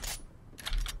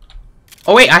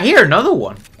 Oh wait, I hear another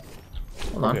one.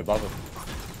 Hold Probably on. above us.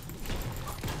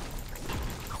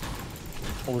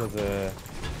 Oh, there's a.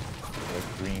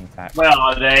 The green tack. Where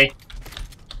are they?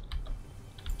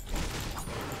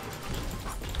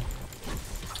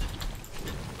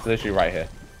 It's literally right here.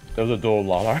 There was a door,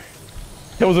 Lala.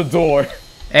 There was a door.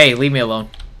 Hey, leave me alone.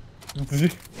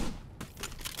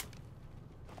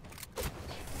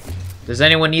 Does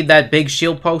anyone need that big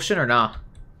shield potion or nah?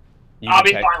 I'll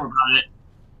be fine without it.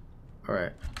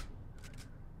 Alright.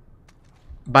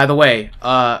 By the way,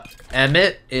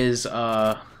 Emmitt is,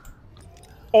 Oh!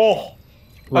 Look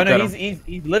Oh no, at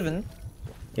he's living.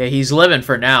 yeah, he's living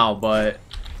for now, but...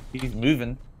 He's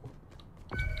moving.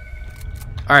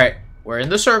 Alright, we're in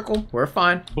the circle. We're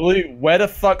fine. Blue, where the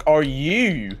fuck are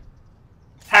you?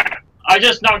 I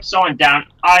just knocked someone down.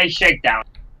 I shake down.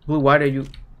 Blue, why did you...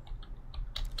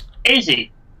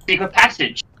 Easy. Secret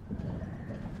passage.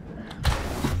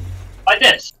 Like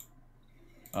this.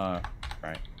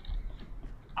 Right.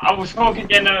 I was smoking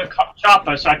in a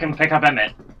chopper so I can pick up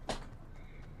Emmitt.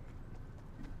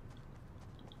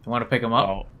 You want to pick him up?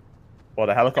 Oh. Well,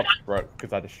 the helicopter broke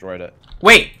because I destroyed it.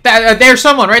 Wait! There's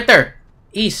someone right there!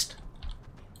 East.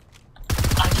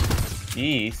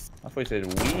 East? I thought you said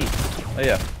west. Oh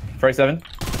yeah. 37?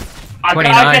 I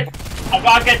 29.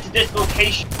 gotta get to this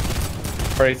location.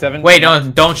 37? Wait, no,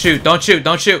 don't shoot, don't shoot,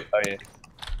 don't shoot! Oh yeah.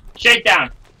 Shake down.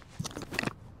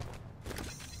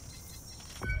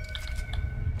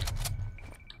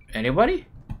 Anybody?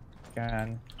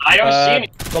 Can. I don't see any.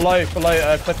 Below,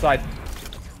 cliffside.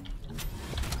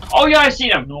 Oh yeah, I see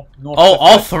them. North Oh,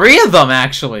 all cliffside. three of them,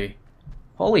 actually!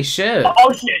 Holy shit.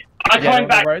 Oh shit. I'm Yeah, coming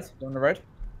back. They're on the road.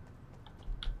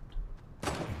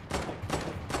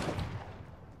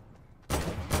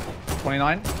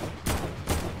 29.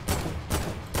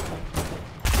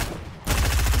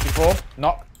 54.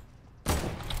 Knock.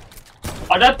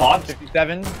 Are that bots?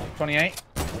 57. 28.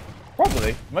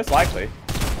 Probably. Most likely.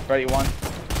 31.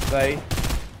 Say.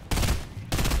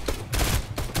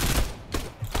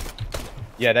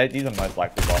 Yeah, these are most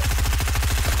likely bots.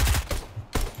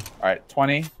 Alright,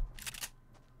 20.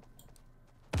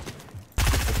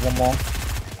 There's one more.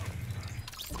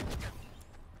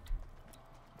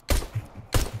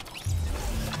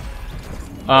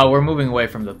 We're moving away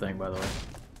from the thing, by the way.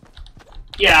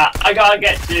 Yeah, I gotta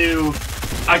get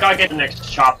the next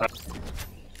chopper.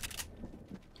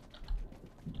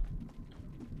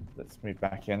 Let's move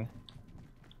back in.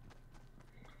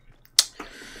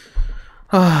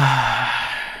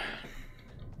 I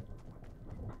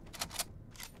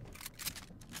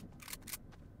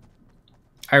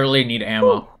really need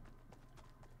ammo.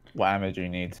 What ammo do you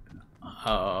need?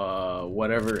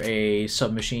 Whatever a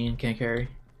submachine can carry.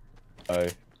 Oh,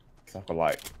 'cause I've got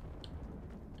like...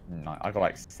 No, I got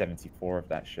like 74 of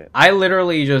that shit. I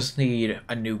literally just need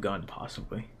a new gun,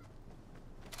 possibly.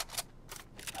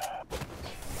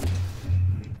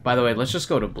 By the way, let's just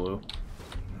go to blue.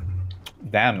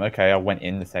 Damn, okay, I went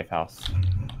in the safe house.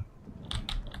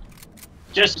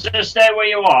 Just stay where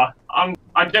you are. I'm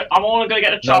only gonna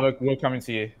get a No, chopper. we're coming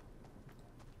to you.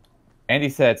 Andy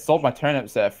said, sold my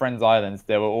turnips at a friend's island.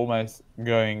 They were almost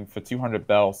going for 200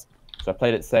 bells. So I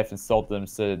played it safe and sold them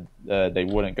so they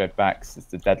wouldn't go back since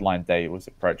the deadline date was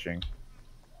approaching.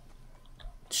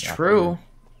 It's true.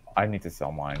 I need to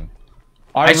sell mine.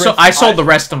 I sold the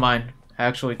rest of mine,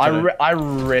 actually. Today. I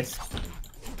risked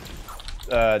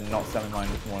not selling mine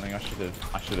this morning. I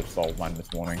should have sold mine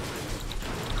this morning.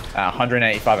 At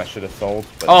 185, I should have sold.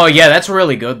 But Oh yeah, that's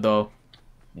really good though.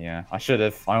 yeah, I should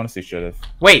have. I honestly should have.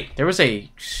 Wait, there was a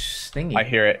thingy. I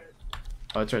hear it.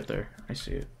 Oh, it's right there. I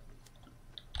see it.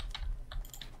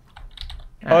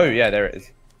 Oh yeah, there it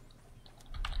is.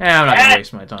 I'm not gonna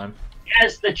waste my time.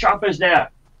 Yes, the chopper's there.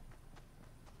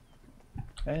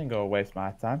 I ain't gonna waste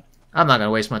my time. I'm not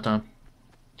gonna waste my time.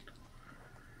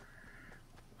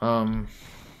 No,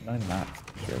 not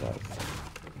sure that.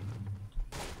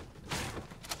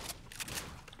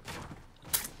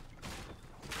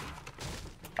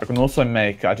 I can also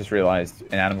make. I just realized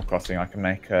in Animal Crossing I can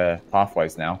make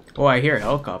pathways now. Oh, I hear a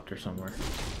helicopter somewhere.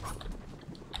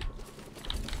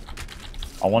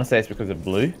 I want to say it's because of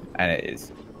blue, and it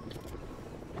is.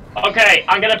 Okay,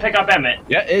 I'm gonna pick up Emmitt.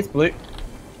 Yeah, it's blue.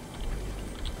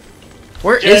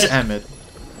 Where is Emmitt?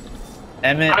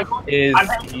 Emmitt is I'm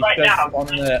heading right now.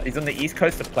 he's on the east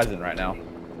coast of Pleasant right now,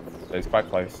 so he's quite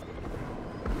close.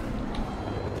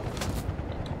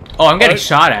 Oh, I'm getting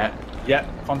shot at. Yeah,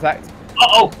 contact.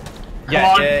 Uh-oh.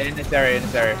 Yeah, on. yeah, in this area,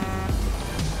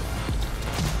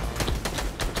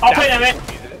 I'll put Emmitt.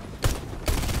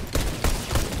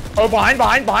 Oh, behind!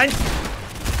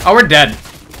 Oh, we're dead.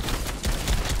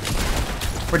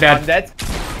 We're dead. I'm dead.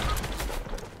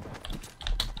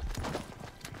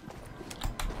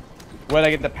 Where'd I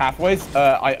get the pathways?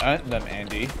 I earned them,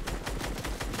 Andy.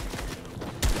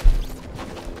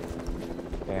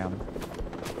 Damn.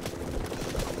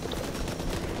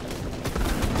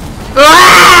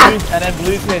 Ah! And then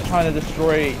Blue's here trying to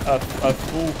destroy a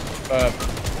full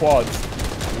quads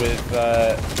with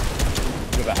a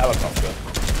helicopter.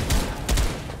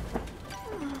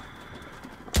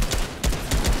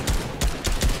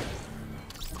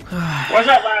 Where's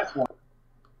that last one?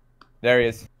 There he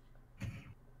is.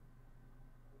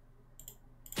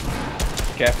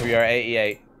 Careful, you're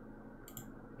 88.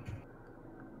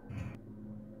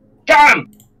 Got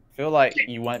him! Feel like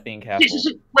you weren't being careful.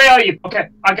 Where are you? Okay,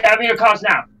 I'm grabbing your cars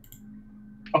now.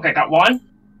 Okay, got one.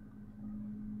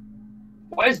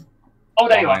 Where's? Oh,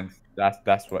 there you are.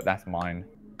 That's mine.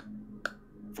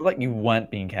 I feel like you weren't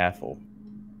being careful.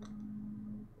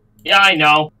 Yeah, I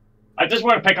know. I just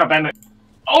want to pick up Emmitt.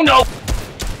 Oh no!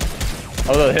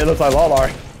 Oh look, it looks like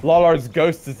Lalar. Lalar's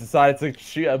ghost has decided to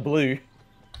shoot at Blue.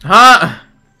 Huh?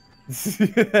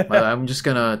 I'm just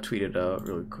gonna tweet it out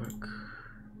really quick.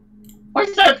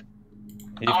 What's that?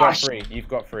 You've got three. You've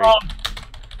got three.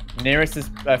 Nearest is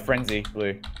Frenzy,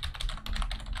 Blue.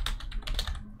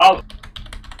 Oh.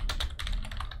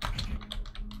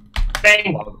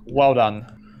 Bang. Well done.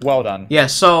 Well done. Yeah,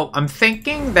 so I'm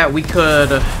thinking that we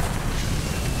could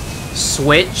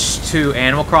switch to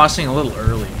Animal Crossing a little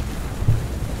early.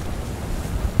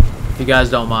 If you guys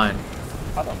don't mind.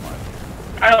 I don't mind.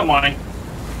 I don't mind.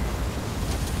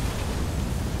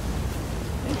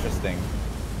 Interesting.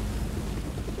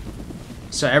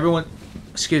 So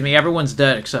everyone's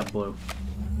dead except Blue.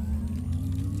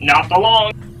 Not for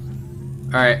long.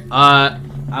 Alright,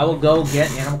 I will go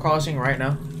get Animal Crossing right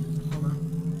now.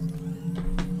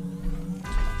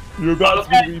 You're about to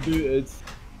be rebooted.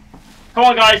 Come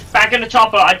on, guys, back in the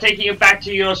chopper. I'm taking you back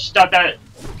to your stuff that.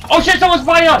 Oh shit! Someone's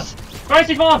by us.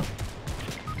 Crazy farm.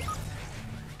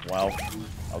 Well, that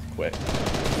was quick.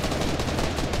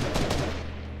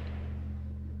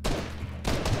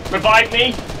 Revive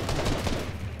me.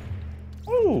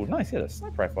 Ooh, nice. Yeah, a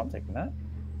sniper rifle. I'm taking that.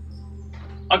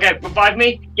 Okay, revive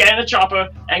me. Get in the chopper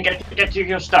and get to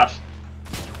your stuff.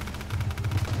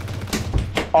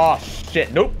 Oh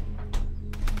shit! Nope.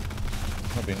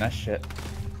 Not doing that shit.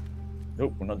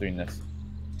 Nope, we're not doing this.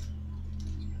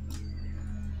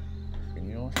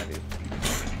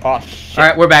 Oh shit!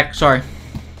 Alright, we're back. Sorry.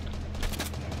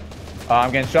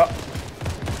 I'm getting shot.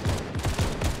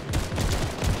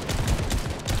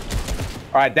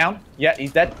 Alright, down. Yeah,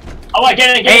 he's dead. Oh, I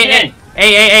get in.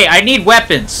 Hey! I need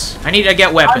weapons. I need to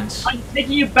get weapons. I'm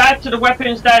taking you back to the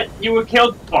weapons that you were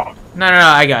killed from. No,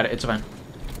 I got it. It's fine.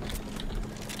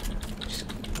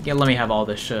 Yeah, let me have all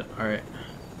this shit. Alright.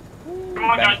 Come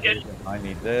on, guys, get it. I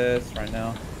need this right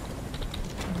now.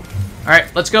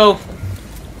 Alright, let's go.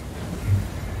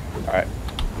 Alright.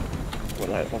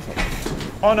 What's up?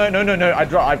 Oh no!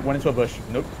 I went into a bush.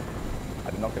 Nope. I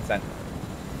did not consent.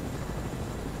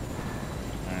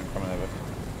 Alright, I'm coming over.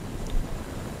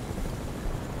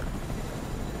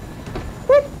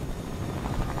 Whoop.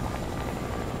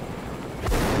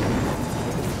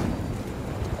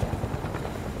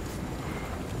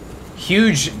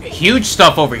 Huge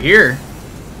stuff over here.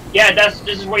 Yeah, this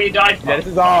is where you died from. Yeah, this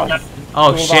is ours.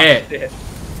 Oh shit.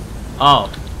 Oh.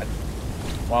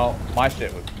 Well, my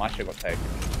shit got taken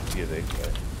easily.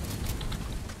 So.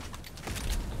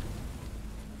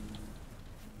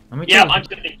 Let me Yeah, take... I'm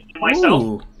doing it myself.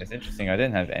 Ooh. It's interesting. I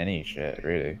didn't have any shit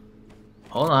really.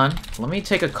 Hold on. Let me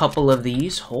take a couple of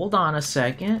these. Hold on a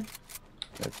second.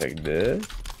 Let's take this.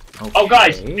 Okay. Oh,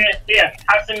 guys, here,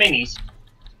 have some minis.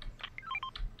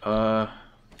 Oh,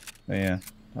 yeah,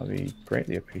 that'll be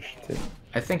greatly appreciated.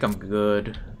 I think I'm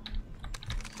good.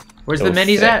 Where's Those the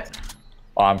minis sick. at?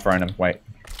 Oh, I'm throwing them. Wait.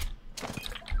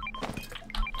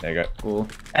 There you go. Cool.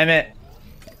 Emmitt.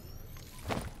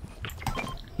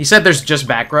 He said there's just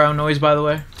background noise, by the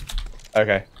way.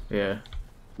 Okay. Yeah.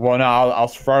 Well, no, I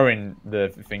was throwing the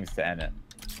things to Emmitt.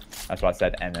 That's why I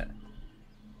said Emmitt.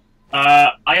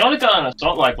 I only got an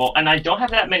assault rifle, and I don't have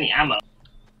that many ammo.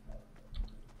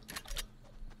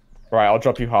 Right, I'll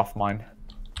drop you half mine.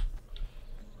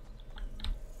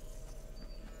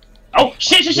 Oh,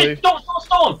 shit!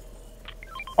 Storm!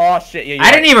 Oh, shit, yeah,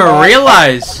 I didn't even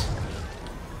realize.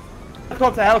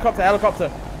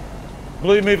 Helicopter.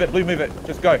 Blue, move it.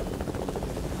 Just go.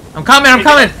 I'm coming.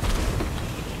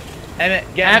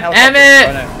 Emmitt, get in the Emmitt! helicopter.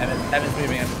 Oh, no, Emmitt's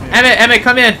moving. Emmitt,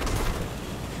 come in.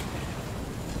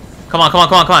 Come on.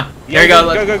 There you go.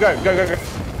 Go.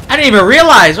 I didn't even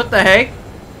realize. What the heck?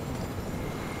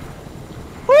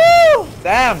 Woo!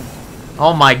 Damn.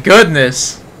 Oh my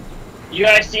goodness. You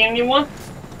guys see anyone?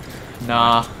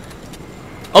 Nah.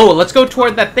 Oh, let's go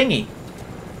toward that thingy.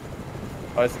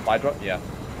 Oh, it's a supply drop? Yeah.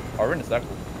 Oh, we're in a circle.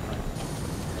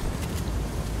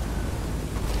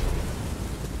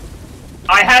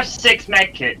 I have 6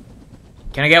 med kit.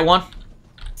 Can I get one?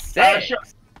 Six. Sure.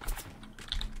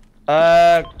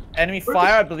 Enemy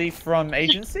fire, I believe, from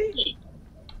agency.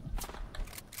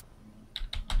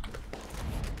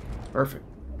 Perfect.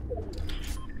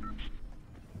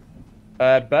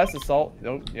 Burst assault.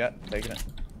 Oh, yeah, taking it.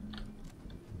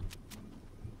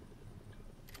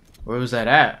 Where was that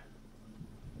at?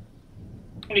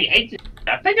 I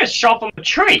think it's shot from a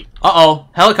tree. Uh-oh.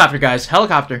 Helicopter, guys.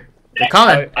 Helicopter. They're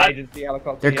coming. Agency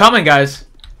helicopter. They're yeah. coming, guys.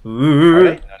 Ooh. Are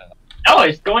they? No. Oh,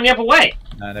 it's going the other way.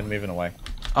 No, they're moving away.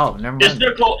 Oh, never The mind.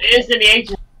 circle is in the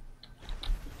agency.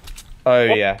 Oh,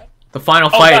 yeah. The final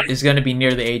Oh, fight right. is going to be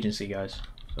near the agency, guys.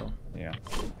 So Yeah.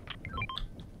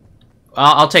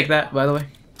 I'll take that, by the way.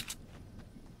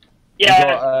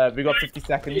 Yeah. We got 50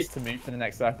 seconds to move to the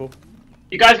next circle.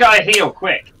 You guys gotta heal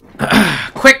quick.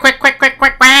 Quick, quick, quick, quick,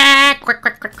 quick, quick, quick,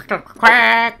 quick, quick, quick,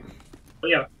 quick.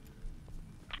 Yeah.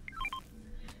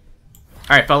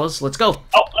 All right, fellas, let's go.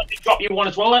 Oh, let me drop you one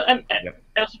as well, Yep.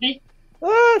 LCD.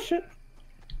 Oh, shit.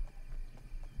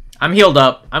 I'm healed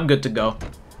up. I'm good to go.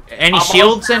 Any I'm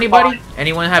shields, on- anybody?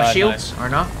 Anyone have no. shields? Or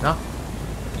no? No?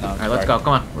 No, All right, let's go.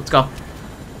 Come on, let's go.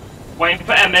 Waiting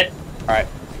for Emmitt. Alright.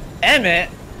 Emmitt!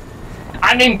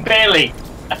 I mean Bailey.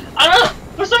 I don't know.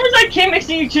 For some reason I keep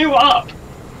mixing you two up.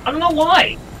 I don't know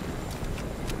why.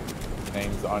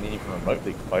 Names aren't even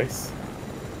remotely close.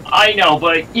 I know,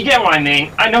 but you get what I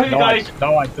mean. I know you guys.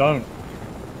 No, I don't.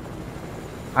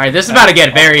 All right, this is about to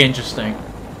get very interesting.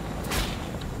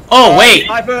 Oh wait!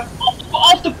 Sniper!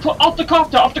 Off the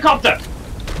copter.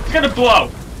 It's gonna blow.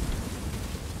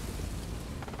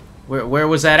 Where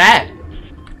was that at?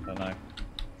 I don't know.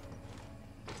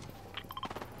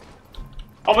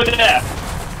 Over there.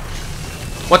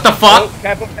 What the fuck? Oh,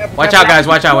 careful, careful, Watch careful. out, guys!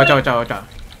 Watch out! Watch out! Watch out! Watch out!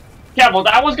 Careful,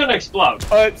 that one's gonna explode.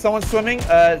 Oh, someone's swimming.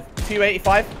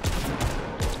 285.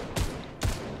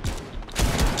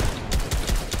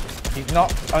 He's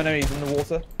not. Oh no, he's in the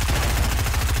water.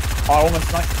 I almost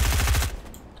sniped.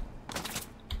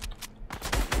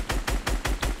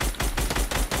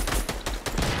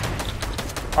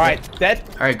 Alright, dead.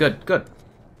 All right, good, good,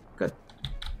 good.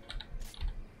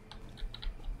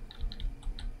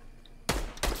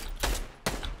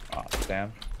 Oh,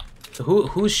 damn. So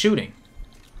who's shooting?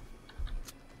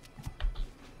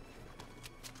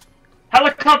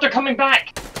 Helicopter coming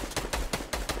back.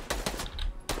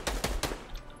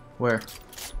 Where?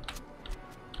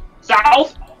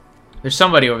 South. There's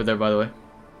somebody over there, by the way.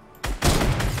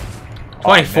 Oh,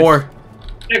 24.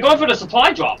 They're going for the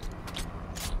supply drop.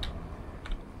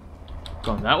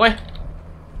 Going that way?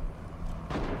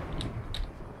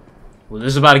 Well, this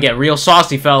is about to get real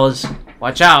saucy, fellas.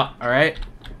 Watch out, alright?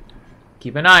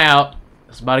 Keep an eye out.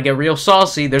 It's about to get real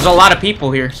saucy. There's a lot of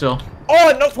people here, so... Oh,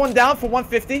 it knocked one down for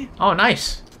 150. Oh,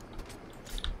 nice.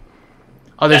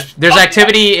 Oh, there's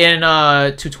activity in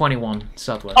 221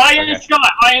 southwest. Eye in the sky.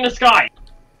 Eye in the sky.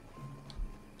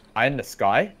 Eye in the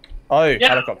sky? Oh, Yeah.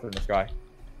 helicopter in the sky.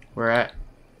 Where at?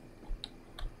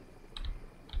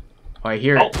 Oh, I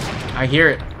hear it. I hear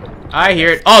it. I hear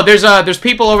it. Oh, there's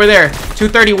people over there.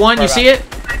 231. You see it?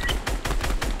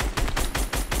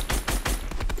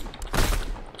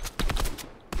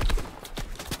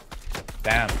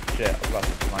 Damn, shit. I was about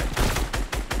to snipe.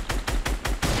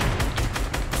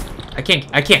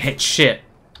 I can't hit shit.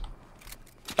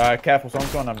 Careful,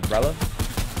 someone's got an umbrella.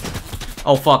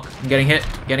 Oh fuck! I'm getting hit.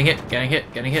 Getting hit. Getting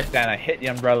hit. Getting hit. Dan, I hit the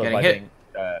umbrella Getting by hit.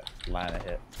 being land a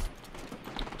hit.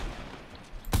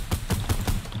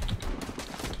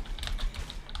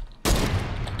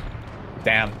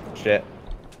 Damn, shit.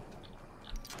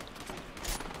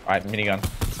 Alright, minigun.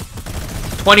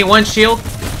 21 shield.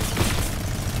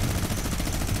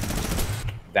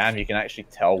 Damn, you can actually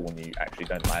tell when you actually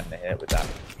don't land the hit with that.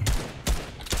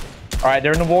 Alright,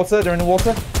 they're in the water, they're in the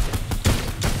water.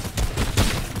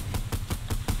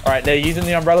 Alright, they're using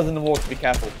the umbrellas in the water, be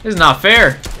careful. This is not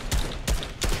fair.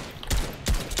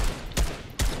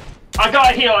 I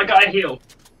gotta heal.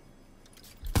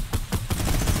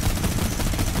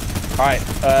 Alright,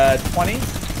 20.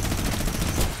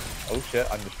 Oh shit,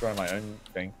 I'm destroying my own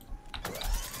thing.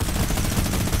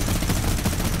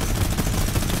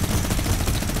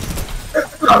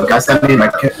 Oh, guys, send me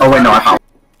my kit. Oh wait, no, I found.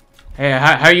 Hey,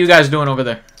 how are you guys doing over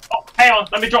there? Oh, hang on.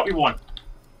 Let me drop you one.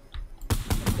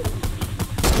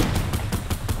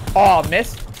 Oh,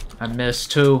 missed. I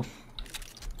missed too.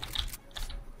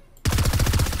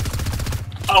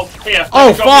 Oh, here. Oh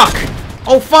Let me drop you. fuck!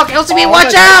 Oh fuck! LCB, Oh,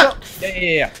 watch no, out!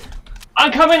 Yeah.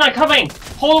 I'm coming.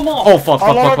 Hold them off. Oh fuck! Oh,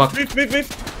 Fuck! Lord, Fuck! Fuck! move.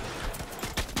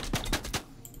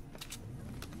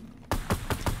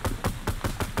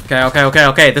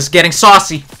 Okay. This is getting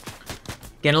saucy.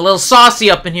 Getting a little saucy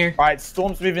up in here. Alright,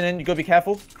 Storm's moving in. You gotta be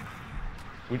careful.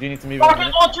 We do need to move in a Rocket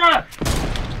minute. launcher!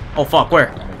 Oh fuck, where?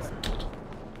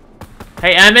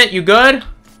 Hey Emmitt, you good?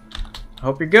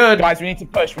 Hope you're good. Guys, we need to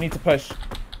push. We need to push.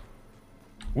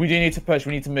 We do need to push.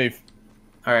 We need to move.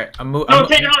 Alright, I'm moving. No,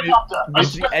 take a helicopter!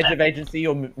 Move to the edge of agency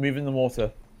or move in the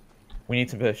water. We need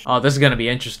to push. Oh, this is gonna be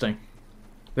interesting.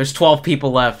 There's 12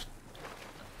 people left.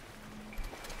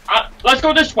 Let's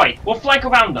go this way. We'll flank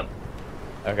around them.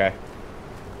 Okay.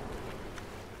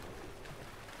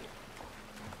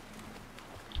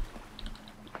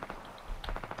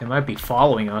 They might be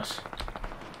following us.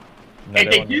 No, If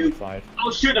they're they on the do, other side.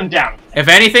 I'll shoot them down. If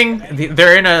anything,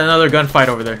 they're in another gunfight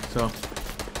over there, so...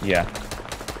 Yeah.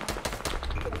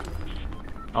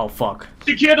 Oh, fuck.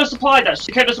 Secure the supply desk.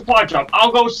 Secure the supply drop.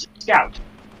 I'll go scout.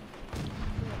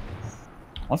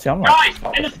 Honestly, I'm like...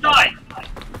 Guys, in the sky.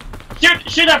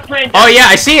 Shoot that plane down. Oh, yeah,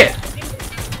 I see it!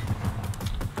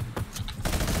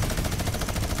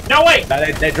 No, wait. No,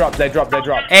 they dropped.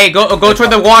 Hey, go toward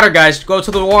the water, guys. Go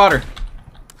to the water.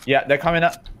 Yeah, they're coming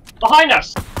up. Behind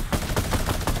us.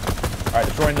 Alright,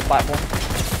 destroying the platform.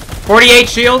 48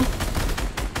 shield.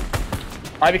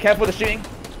 Alright, be careful with the shooting.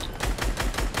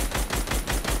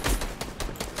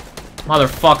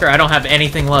 Motherfucker, I don't have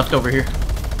anything left over here.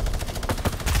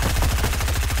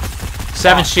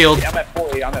 7 shield. Yeah, I'm at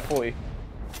 40. I'm at 40.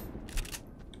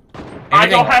 I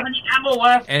don't have any ammo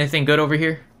left. Anything good over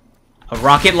here? A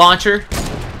rocket launcher?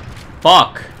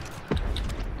 Fuck.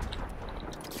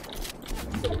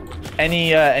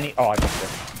 Any, oh, I missed it.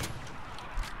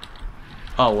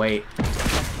 Oh, wait.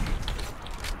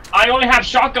 I only have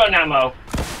shotgun ammo.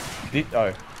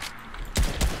 Oh.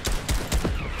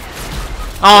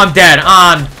 Oh, I'm dead.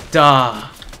 Duh.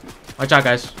 Watch out,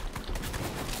 guys.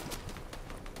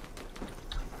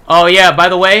 Oh, yeah, by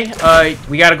the way,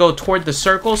 we gotta go toward the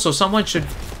circle, so someone should...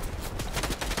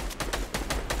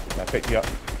 I picked you up.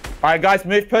 Alright, guys,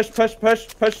 move, push to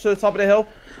the top of the hill.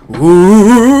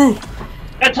 Ooh.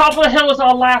 The top of the hill is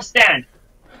our last stand.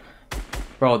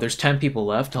 Bro, there's 10 people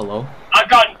left. Hello. I've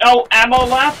got no ammo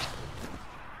left.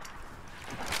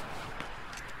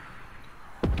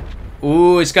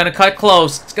 Ooh, it's gonna cut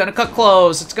close. It's gonna cut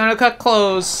close. It's gonna cut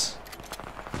close.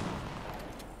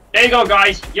 There you go,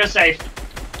 guys. You're safe.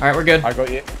 Alright, we're good. I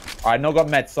got you. Alright, no got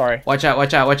meds, sorry. Watch out,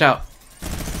 watch out, watch out.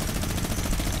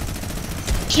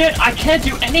 Shit, I can't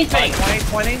do anything.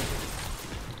 20.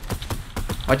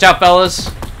 Watch out,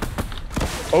 fellas.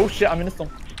 Oh shit, I'm in the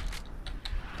storm.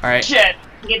 Alright. Shit,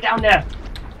 get down there.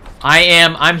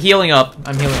 I'm healing up.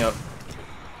 I'm healing up.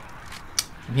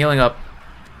 I'm healing up.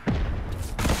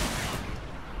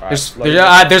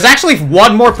 There's actually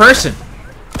one more person.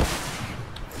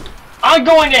 I'm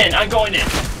going in. I'm going in.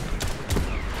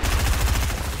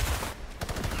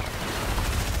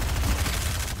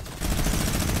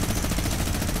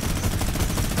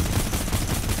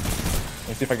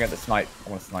 Let's see if I can get the snipe. I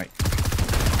want to snipe.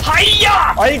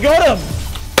 Hiya! Oh, you got him!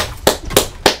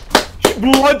 You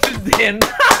bludgeoned him!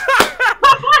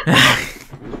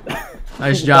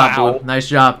 Nice job, Wow. Blue. Nice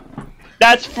job.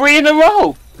 That's 3 in a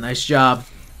row. Nice job.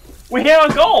 We hit our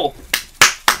goal.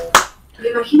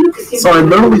 So I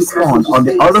literally spawned on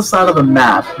the other side of the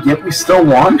map, yet we still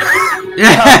won?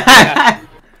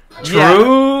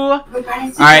 True.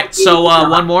 Alright, so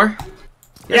one more.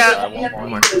 Yeah. One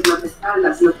more.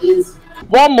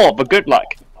 One more, but good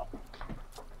luck.